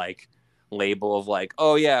of the like label of like,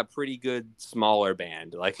 oh yeah, pretty good smaller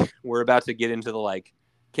band. Like we're about to get into the like,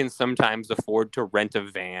 can sometimes afford to rent a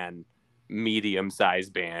van,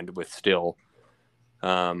 medium-sized band with still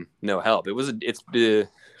no help. It was a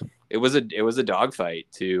dogfight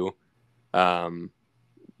to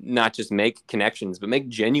not just make connections, but make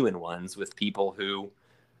genuine ones with people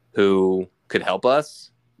who could help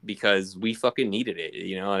us, because we fucking needed it.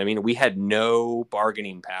 You know what I mean? We had no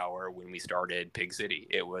bargaining power when we started Pig City.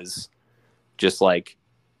 It was just like,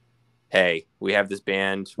 hey, we have this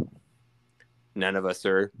band. None of us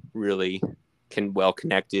are really well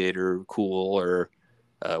connected or cool or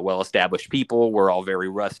well established people. We're all very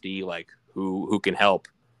rusty. Like who can help?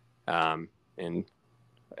 And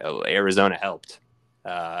Arizona helped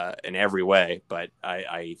in every way. But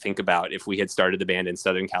I think about if we had started the band in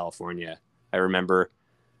Southern California, I remember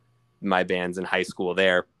my bands in high school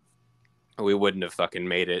there, we wouldn't have fucking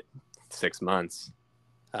made it 6 months.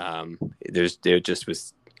 There just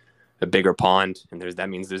was a bigger pond, and that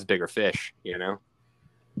means there's bigger fish, you know?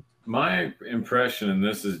 My impression, and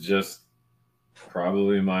this is just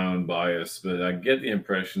probably my own bias, but I get the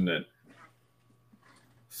impression that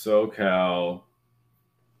SoCal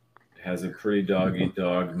has a pretty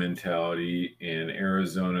dog-eat-dog mentality, and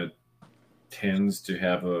Arizona tends to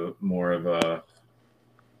have a more of a,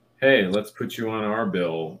 hey, let's put you on our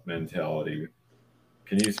bill mentality.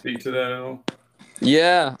 Can you speak to that at all?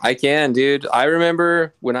 Yeah, I can, dude. I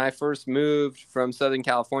remember when I first moved from Southern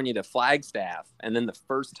California to Flagstaff, and then the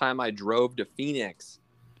first time I drove to Phoenix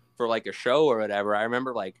for like a show or whatever, I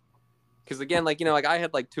remember like, because again, like, you know, like I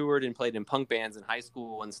had like toured and played in punk bands in high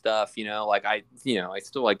school and stuff, you know, like I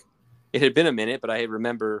still like, it had been a minute, but I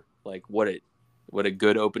remember like what a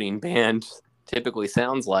good opening band typically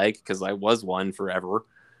sounds like, because I was one forever.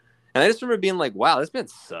 And I just remember being like, wow, this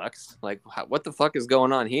band sucks. Like, what the fuck is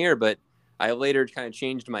going on here? But I later kind of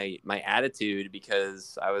changed my attitude,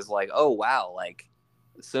 because I was like, oh, wow, like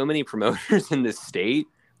so many promoters in this state,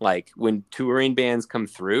 like when touring bands come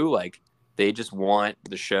through, like they just want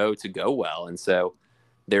the show to go well. And so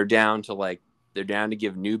they're down to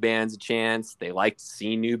give new bands a chance. They like to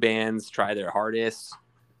see new bands try their hardest.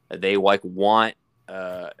 They like want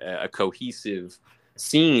a cohesive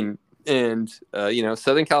scene. And, you know,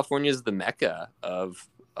 Southern California is the mecca of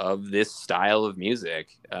this style of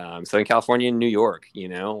music. Southern California and New York, you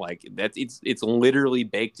know, like it's literally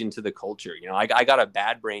baked into the culture. You know, I got a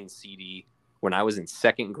Bad Brain CD when I was in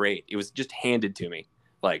second grade. It was just handed to me,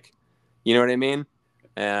 like, you know what I mean?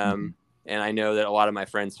 And I know that a lot of my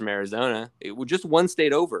friends from Arizona, it was just one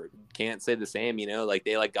state over, can't say the same, you know, like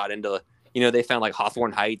they like got into, you know, they found like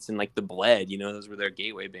Hawthorne Heights and like The Bled, you know, those were their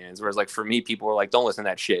gateway bands. Whereas like for me, people were like, don't listen to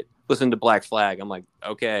that shit. Listen to Black Flag. I'm like,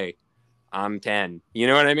 okay, I'm 10. You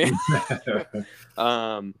know what I mean?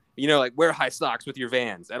 You know, like wear high socks with your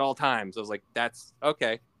Vans at all times. I was like, that's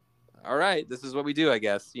okay. All right. This is what we do, I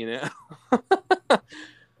guess, you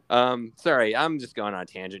know? Sorry, I'm just going on a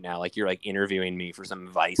tangent now. Like you're like interviewing me for some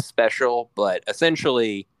Vice special, but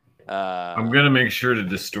essentially, I'm going to make sure to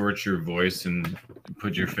distort your voice and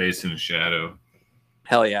put your face in a shadow.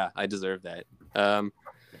 Hell yeah, I deserve that.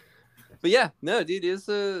 But yeah, no, dude, is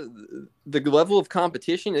the level of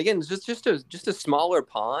competition again? It's just a smaller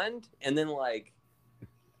pond, and then like,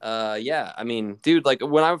 yeah, I mean, dude, like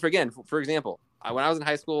when I for example, when I was in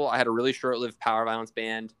high school, I had a really short-lived power violence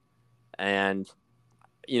band, and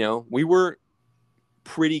you know, we were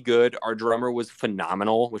pretty good. Our drummer was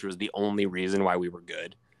phenomenal, which was the only reason why we were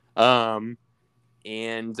good.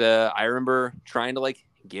 And I remember trying to like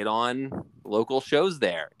get on local shows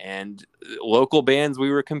there, and local bands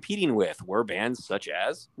we were competing with were bands such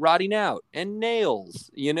as Rotting Out and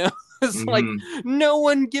Nails. You know, it's like no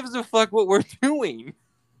one gives a fuck what we're doing.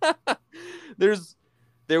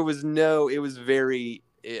 There was no. It was very.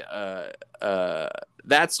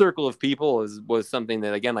 That circle of people was something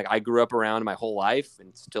that, again, like I grew up around my whole life,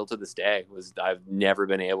 and still to this day I've never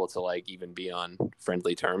been able to like even be on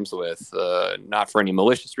friendly terms with, not for any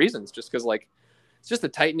malicious reasons, just because like it's just a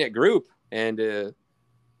tight knit group, and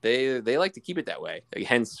they like to keep it that way. Like,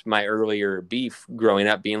 hence my earlier beef growing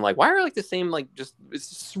up, being like, why are like the same, like just it's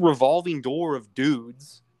just revolving door of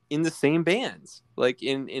dudes in the same bands, like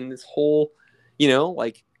in this whole,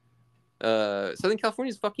 like. Southern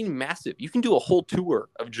California is fucking massive. You can do a whole tour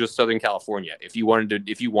of just Southern California if you wanted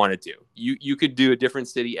to. You could do a different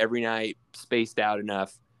city every night, spaced out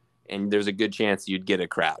enough, and there's a good chance you'd get a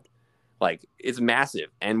crowd. Like, it's massive,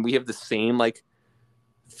 and we have the same like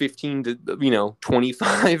 15 to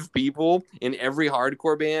 25 people in every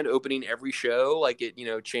hardcore band opening every show, like at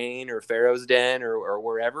Chain or Pharaoh's Den or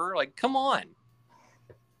wherever. Like, come on.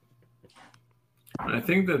 I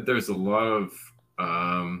think that there's a lot of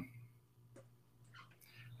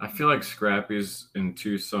I feel like Scrappy's in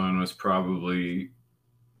Tucson was probably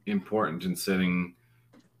important in setting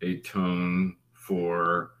a tone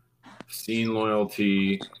for scene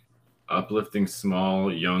loyalty, uplifting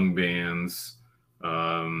small, young bands,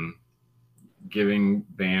 giving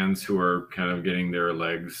bands who are kind of getting their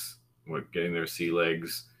sea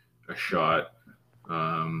legs a shot.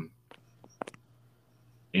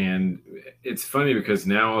 And it's funny because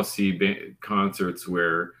now I'll see concerts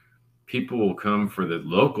where people will come for the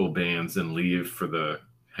local bands and leave for the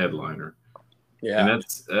headliner. Yeah. And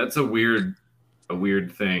that's a weird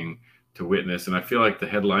thing to witness. And I feel like the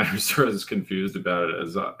headliners are as confused about it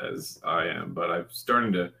as I am, but I'm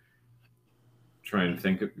starting to try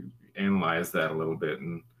and analyze that a little bit,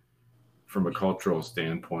 and from a cultural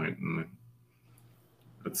standpoint. And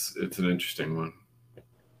it's an interesting one.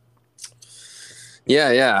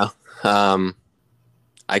 Yeah.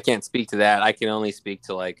 I can't speak to that. I can only speak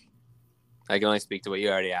to what you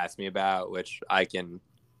already asked me about, which I can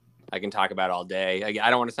talk about all day. I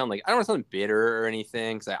don't want to sound bitter or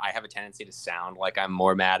anything, because I have a tendency to sound like I'm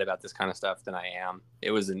more mad about this kind of stuff than I am.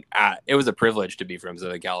 It was a privilege to be from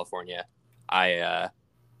Southern California. It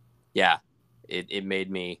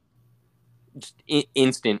made me just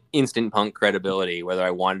instant punk credibility, whether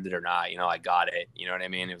I wanted it or not. I got it. You know what I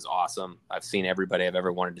mean? It was awesome. I've seen everybody I've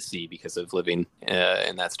ever wanted to see because of living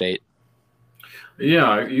in that state.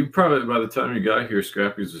 Yeah, you probably, by the time you got here,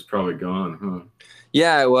 Scrappy's was probably gone, huh?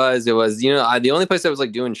 Yeah, it was. The only place I was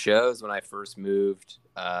like doing shows when I first moved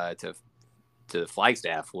to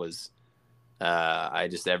Flagstaff was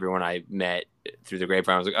everyone I met through the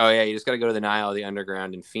grapevine was like, oh yeah, you just got to go to the Nile, the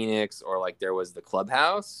Underground in Phoenix, or like there was the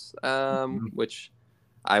Clubhouse, which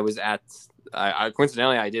I was at. I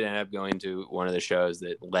coincidentally I did end up going to one of the shows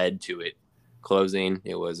that led to it closing.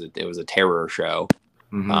 It was a terror show.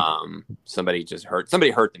 Somebody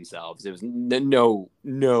hurt themselves. It was no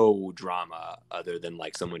drama other than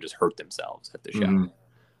like someone just hurt themselves at the show.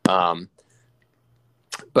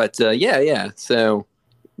 So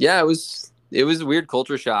yeah, it was a weird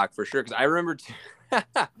culture shock for sure. Cause I remember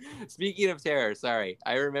speaking of terror,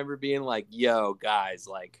 I remember being like, yo guys,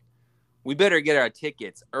 like we better get our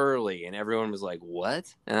tickets early. And everyone was like,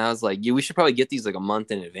 what? And I was like, yeah, we should probably get these like a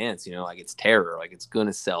month in advance, like it's terror, like it's going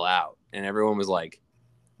to sell out. And everyone was like,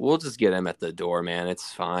 we'll just get them at the door, man.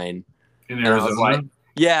 It's fine. In Arizona? And I was like,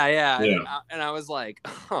 yeah. And I was like,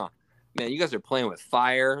 huh, man, you guys are playing with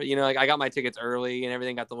fire. Like I got my tickets early and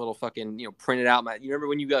everything, got the little fucking, printed out. You remember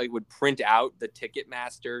when you would print out the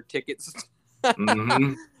Ticketmaster tickets?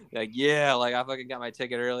 Like, yeah, like I fucking got my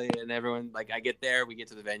ticket early, and everyone, like, I get there, we get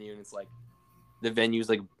to the venue, and it's like, the venue's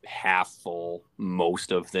like half full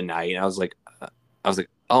most of the night. And I was like,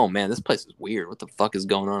 oh man, this place is weird. What the fuck is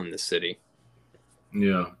going on in this city?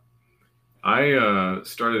 Yeah. I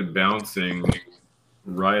started bouncing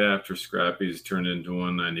right after Scrappy's turned into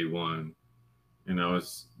 191, and I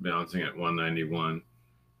was bouncing at 191.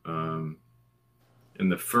 And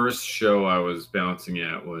the first show I was bouncing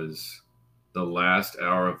at was the last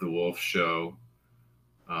hour of the Wolf show.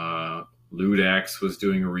 Ludax was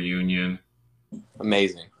doing a reunion.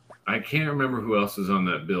 Amazing. I can't remember who else was on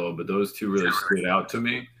that bill, but those two really stood out to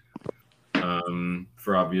me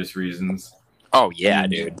for obvious reasons. Oh, yeah,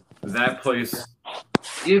 dude. That place,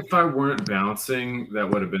 if I weren't bouncing, that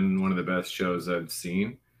would have been one of the best shows I've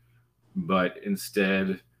seen. But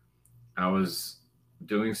instead, I was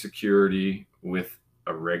doing security with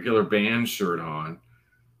a regular band shirt on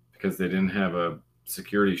because they didn't have a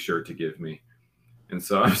security shirt to give me. And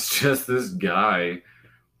so I was just this guy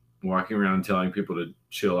walking around telling people to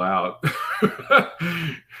chill out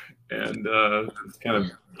and it's kind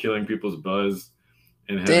of killing people's buzz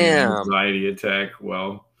and having an anxiety attack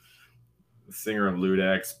while the singer of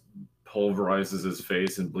Ludax pulverizes his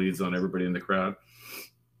face and bleeds on everybody in the crowd.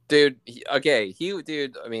 Dude, I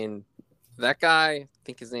mean, that guy, I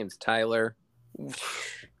think his name's Tyler,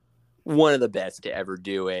 one of the best to ever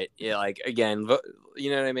do it. Yeah, like, again,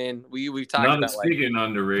 you know what I mean? We've talked about, speaking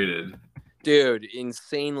underrated. Dude,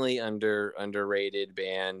 insanely underrated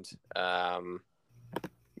band.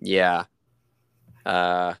 Yeah.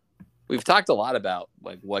 We've talked a lot about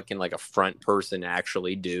like what can like a front person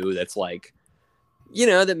actually do that's like, you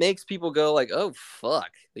know, that makes people go like, oh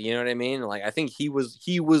fuck, you know what I mean? Like, I think he was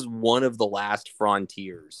one of the last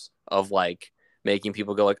frontiers of like making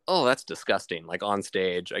people go like, oh, that's disgusting. Like on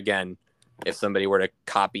stage, again, if somebody were to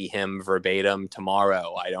copy him verbatim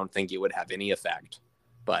tomorrow, I don't think it would have any effect.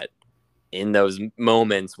 But in those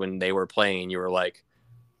moments when they were playing, you're like,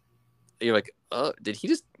 oh, did he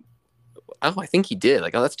just? Oh, I think he did.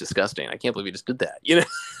 Like, oh, that's disgusting. I can't believe he just did that. You know.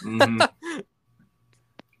 Mm-hmm.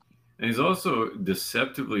 And he's also a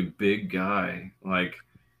deceptively big guy. Like,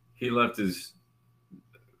 he left his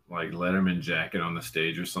like Letterman jacket on the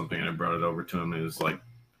stage or something, and I brought it over to him. And it was like,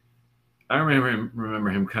 I remember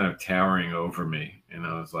him kind of towering over me, and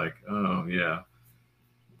I was like, oh yeah,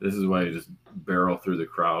 this is why you just barrel through the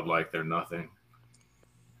crowd like they're nothing.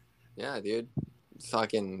 Yeah, dude.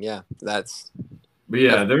 Fucking yeah, that's. But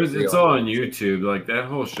yeah, it's all on YouTube. Like that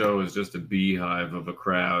whole show is just a beehive of a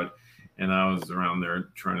crowd, and I was around there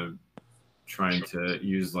trying to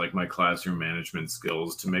use like my classroom management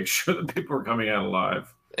skills to make sure that people were coming out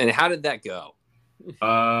alive. And how did that go?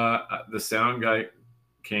 The sound guy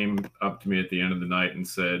came up to me at the end of the night and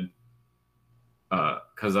said,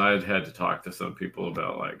 because I had to talk to some people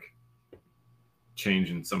about like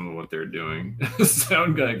changing some of what they're doing. The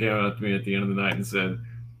sound guy came up to me at the end of the night and said,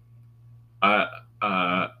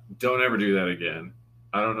 don't ever do that again.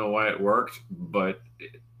 I don't know why it worked, but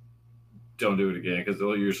don't do it again because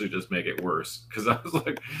they'll usually just make it worse. Because I was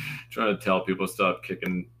like trying to tell people stop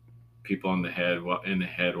kicking people in the head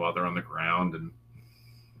while they're on the ground, and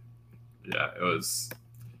yeah, it was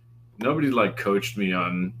nobody like coached me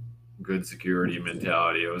on good security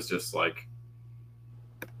mentality. It was just like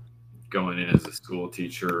going in as a school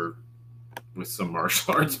teacher with some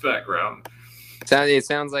martial arts background. It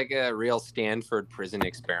sounds like a real Stanford prison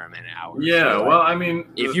experiment hour. Yeah, so, well, I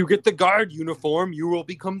mean, if you get the guard uniform, you will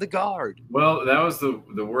become the guard. Well, that was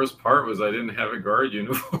the worst part was I didn't have a guard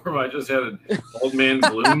uniform. I just had an old man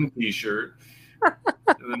gloom T-shirt.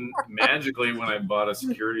 And then magically, when I bought a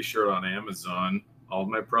security shirt on Amazon, all of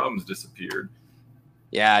my problems disappeared.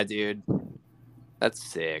 Yeah, dude, that's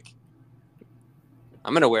sick.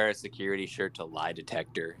 I'm gonna wear a security shirt to lie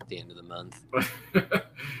detector at the end of the month.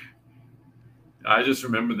 I just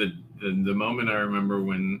remember the moment I remember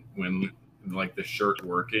when like the shirt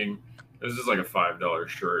working. It was just like a $5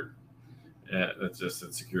 shirt. That's just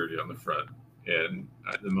said security on the front. And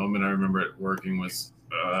the moment I remember it working was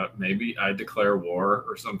maybe I Declare War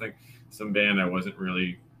or something. Some band I wasn't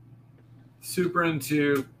really super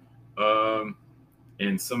into.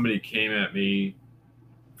 And somebody came at me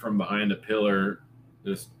from behind a pillar,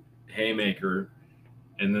 this haymaker,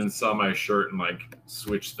 and then saw my shirt and like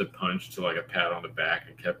switched the punch to like a pat on the back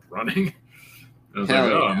and kept running. And I was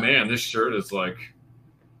like, oh man, this shirt is like,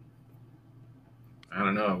 I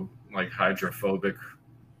don't know, like hydrophobic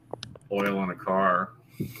oil on a car.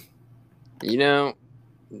 You know,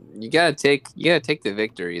 you gotta take the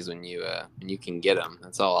victories when you can get them.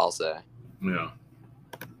 That's all I'll say. Yeah.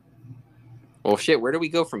 Well, shit. Where do we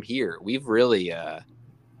go from here? We've really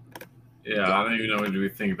yeah, I don't even know what do we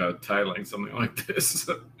think about titling something like this.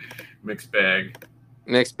 Mixed bag.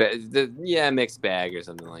 Mixed bag or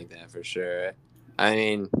something like that for sure. I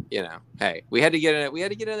mean, you know, hey, we had to get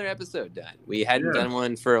another episode done. We hadn't done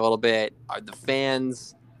one for a little bit. The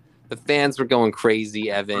fans were going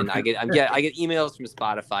crazy, Evan. I get emails from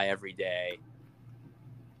Spotify every day.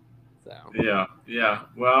 So yeah.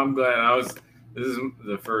 Well, I'm glad this is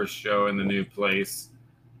the first show in the new place.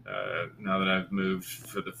 Now that I've moved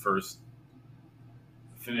for the first,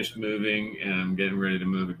 finished moving, and I'm getting ready to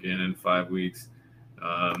move again in 5 weeks.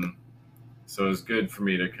 So it's good for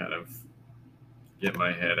me to kind of get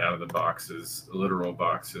my head out of the boxes, literal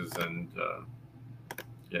boxes, and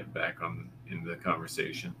get back in the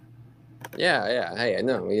conversation. Yeah. Hey, I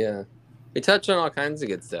know we touch on all kinds of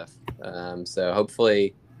good stuff. So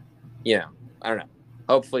hopefully, you know, I don't know.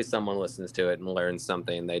 Hopefully someone listens to it and learns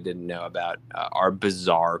something they didn't know about our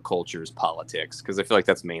bizarre culture's politics, because I feel like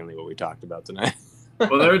that's mainly what we talked about tonight.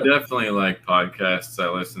 Well, there are definitely like podcasts I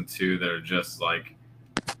listen to that are just like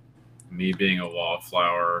me being a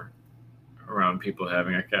wallflower around people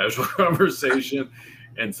having a casual conversation.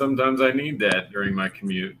 And sometimes I need that during my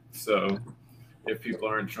commute. So if people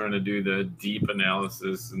aren't trying to do the deep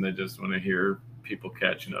analysis and they just want to hear people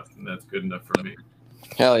catching up, then that's good enough for me.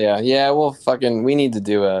 Hell yeah. Yeah, well fucking we need to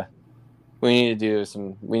do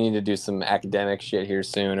some academic shit here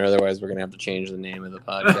soon, or otherwise we're gonna have to change the name of the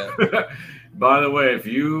podcast. By the way, if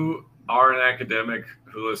you are an academic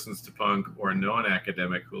who listens to punk or know an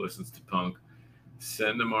academic who listens to punk,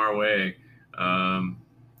 send them our way. We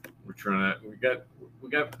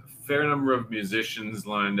got a fair number of musicians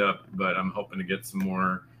lined up, but I'm hoping to get some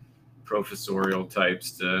more professorial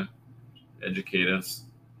types to educate us.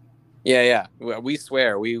 Yeah. We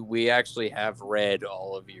swear we actually have read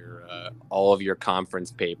all of your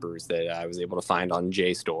conference papers that I was able to find on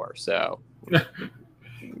JSTOR. So,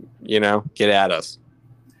 get at us.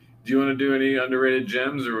 Do you want to do any underrated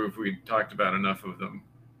gems, or have we talked about enough of them?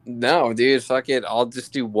 No, dude, fuck it. I'll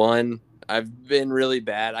just do one. I've been really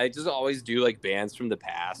bad. I just always do like bands from the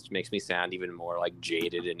past. Makes me sound even more like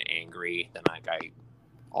jaded and angry than like I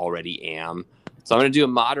already am. So I'm gonna do a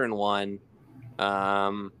modern one.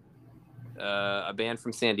 A band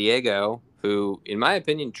from San Diego who, in my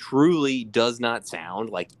opinion, truly does not sound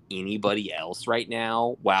like anybody else right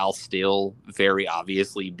now, while still very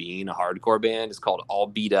obviously being a hardcore band, is called All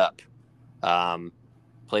Beat Up.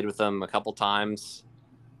 Played with them a couple times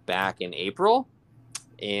back in April.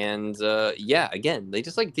 And again, they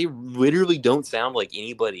literally don't sound like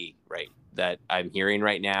anybody that I'm hearing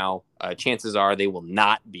right now. Chances are they will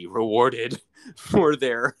not be rewarded for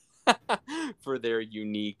their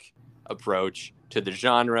unique approach to the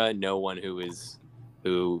genre. No one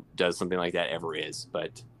who does something like that ever is,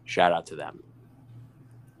 but shout out to them.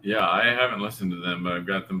 Yeah, I haven't listened to them, but I've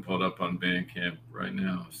got them pulled up on Bandcamp right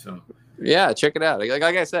now. So yeah, check it out. Like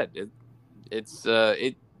I said,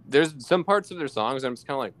 there's some parts of their songs I'm just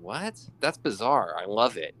kind of like, what? That's bizarre. I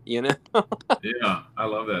love it. Yeah, I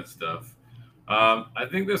love that stuff. I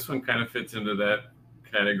think this one kind of fits into that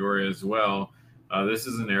category as well. This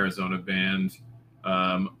is an Arizona band,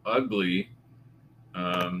 Ugly.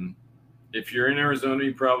 If you're in Arizona,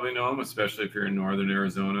 you probably know them, especially if you're in northern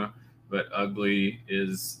Arizona. But Ugly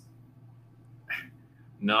is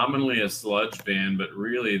nominally a sludge band, but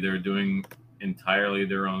really they're doing entirely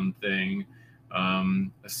their own thing,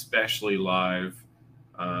 especially live.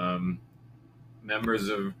 Members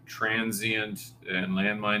of Transient and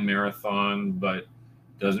Landmine Marathon, but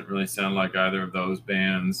doesn't really sound like either of those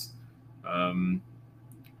bands.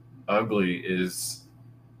 Ugly is,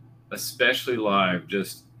 especially live,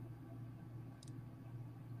 just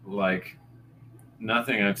like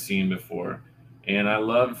nothing I've seen before. And I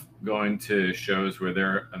love going to shows where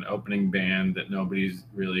they're an opening band that nobody's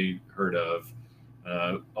really heard of,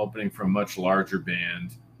 opening for a much larger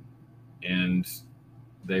band, and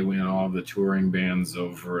they win all the touring bands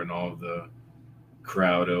over and all the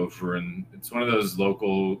crowd over. And it's one of those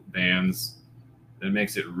local bands that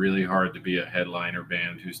makes it really hard to be a headliner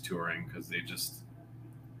band who's touring, because they just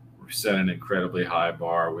set an incredibly high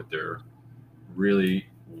bar with their really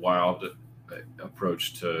wild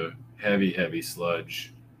approach to heavy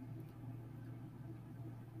sludge.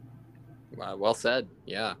 Well said.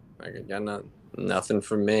 Yeah, I got nothing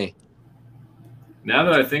from me. Now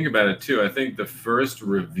that I think about it too, I think the first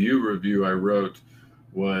review I wrote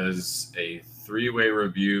was a 3-way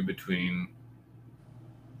review between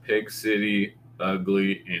Pig City,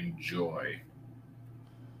 Ugly, and Joy.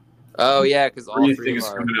 Oh yeah, because all three things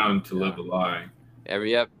are coming on to Live a Lie.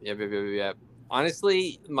 Yep.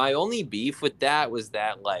 Honestly, my only beef with that was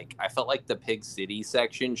that like I felt like the Pig City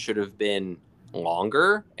section should have been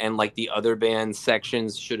longer, and like the other band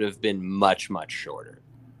sections should have been much shorter.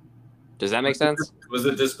 Does that make sense? Was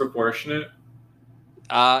it disproportionate?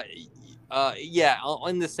 Yeah,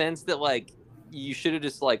 in the sense that like you should have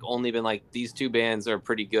just like only been like, these two bands are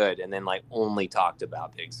pretty good, and then like only talked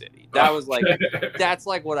about Pig City. That was like that's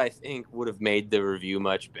like what I think would have made the review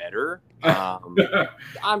much better.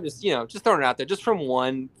 I'm just just throwing it out there, just from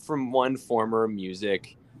one former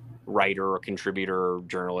music writer or contributor or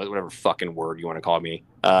journalist, whatever fucking word you want to call me,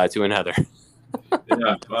 to another.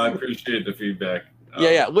 Yeah, well, I appreciate the feedback.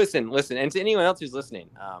 Yeah. Listen, and to anyone else who's listening,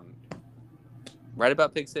 write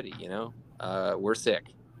about Pig City. We're sick.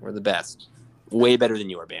 We're the best. Way better than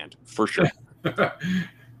your band, for sure.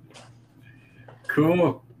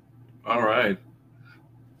 Cool. All right.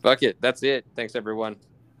 Fuck it. That's it. Thanks, everyone.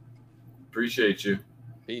 Appreciate you.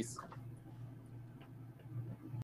 Peace.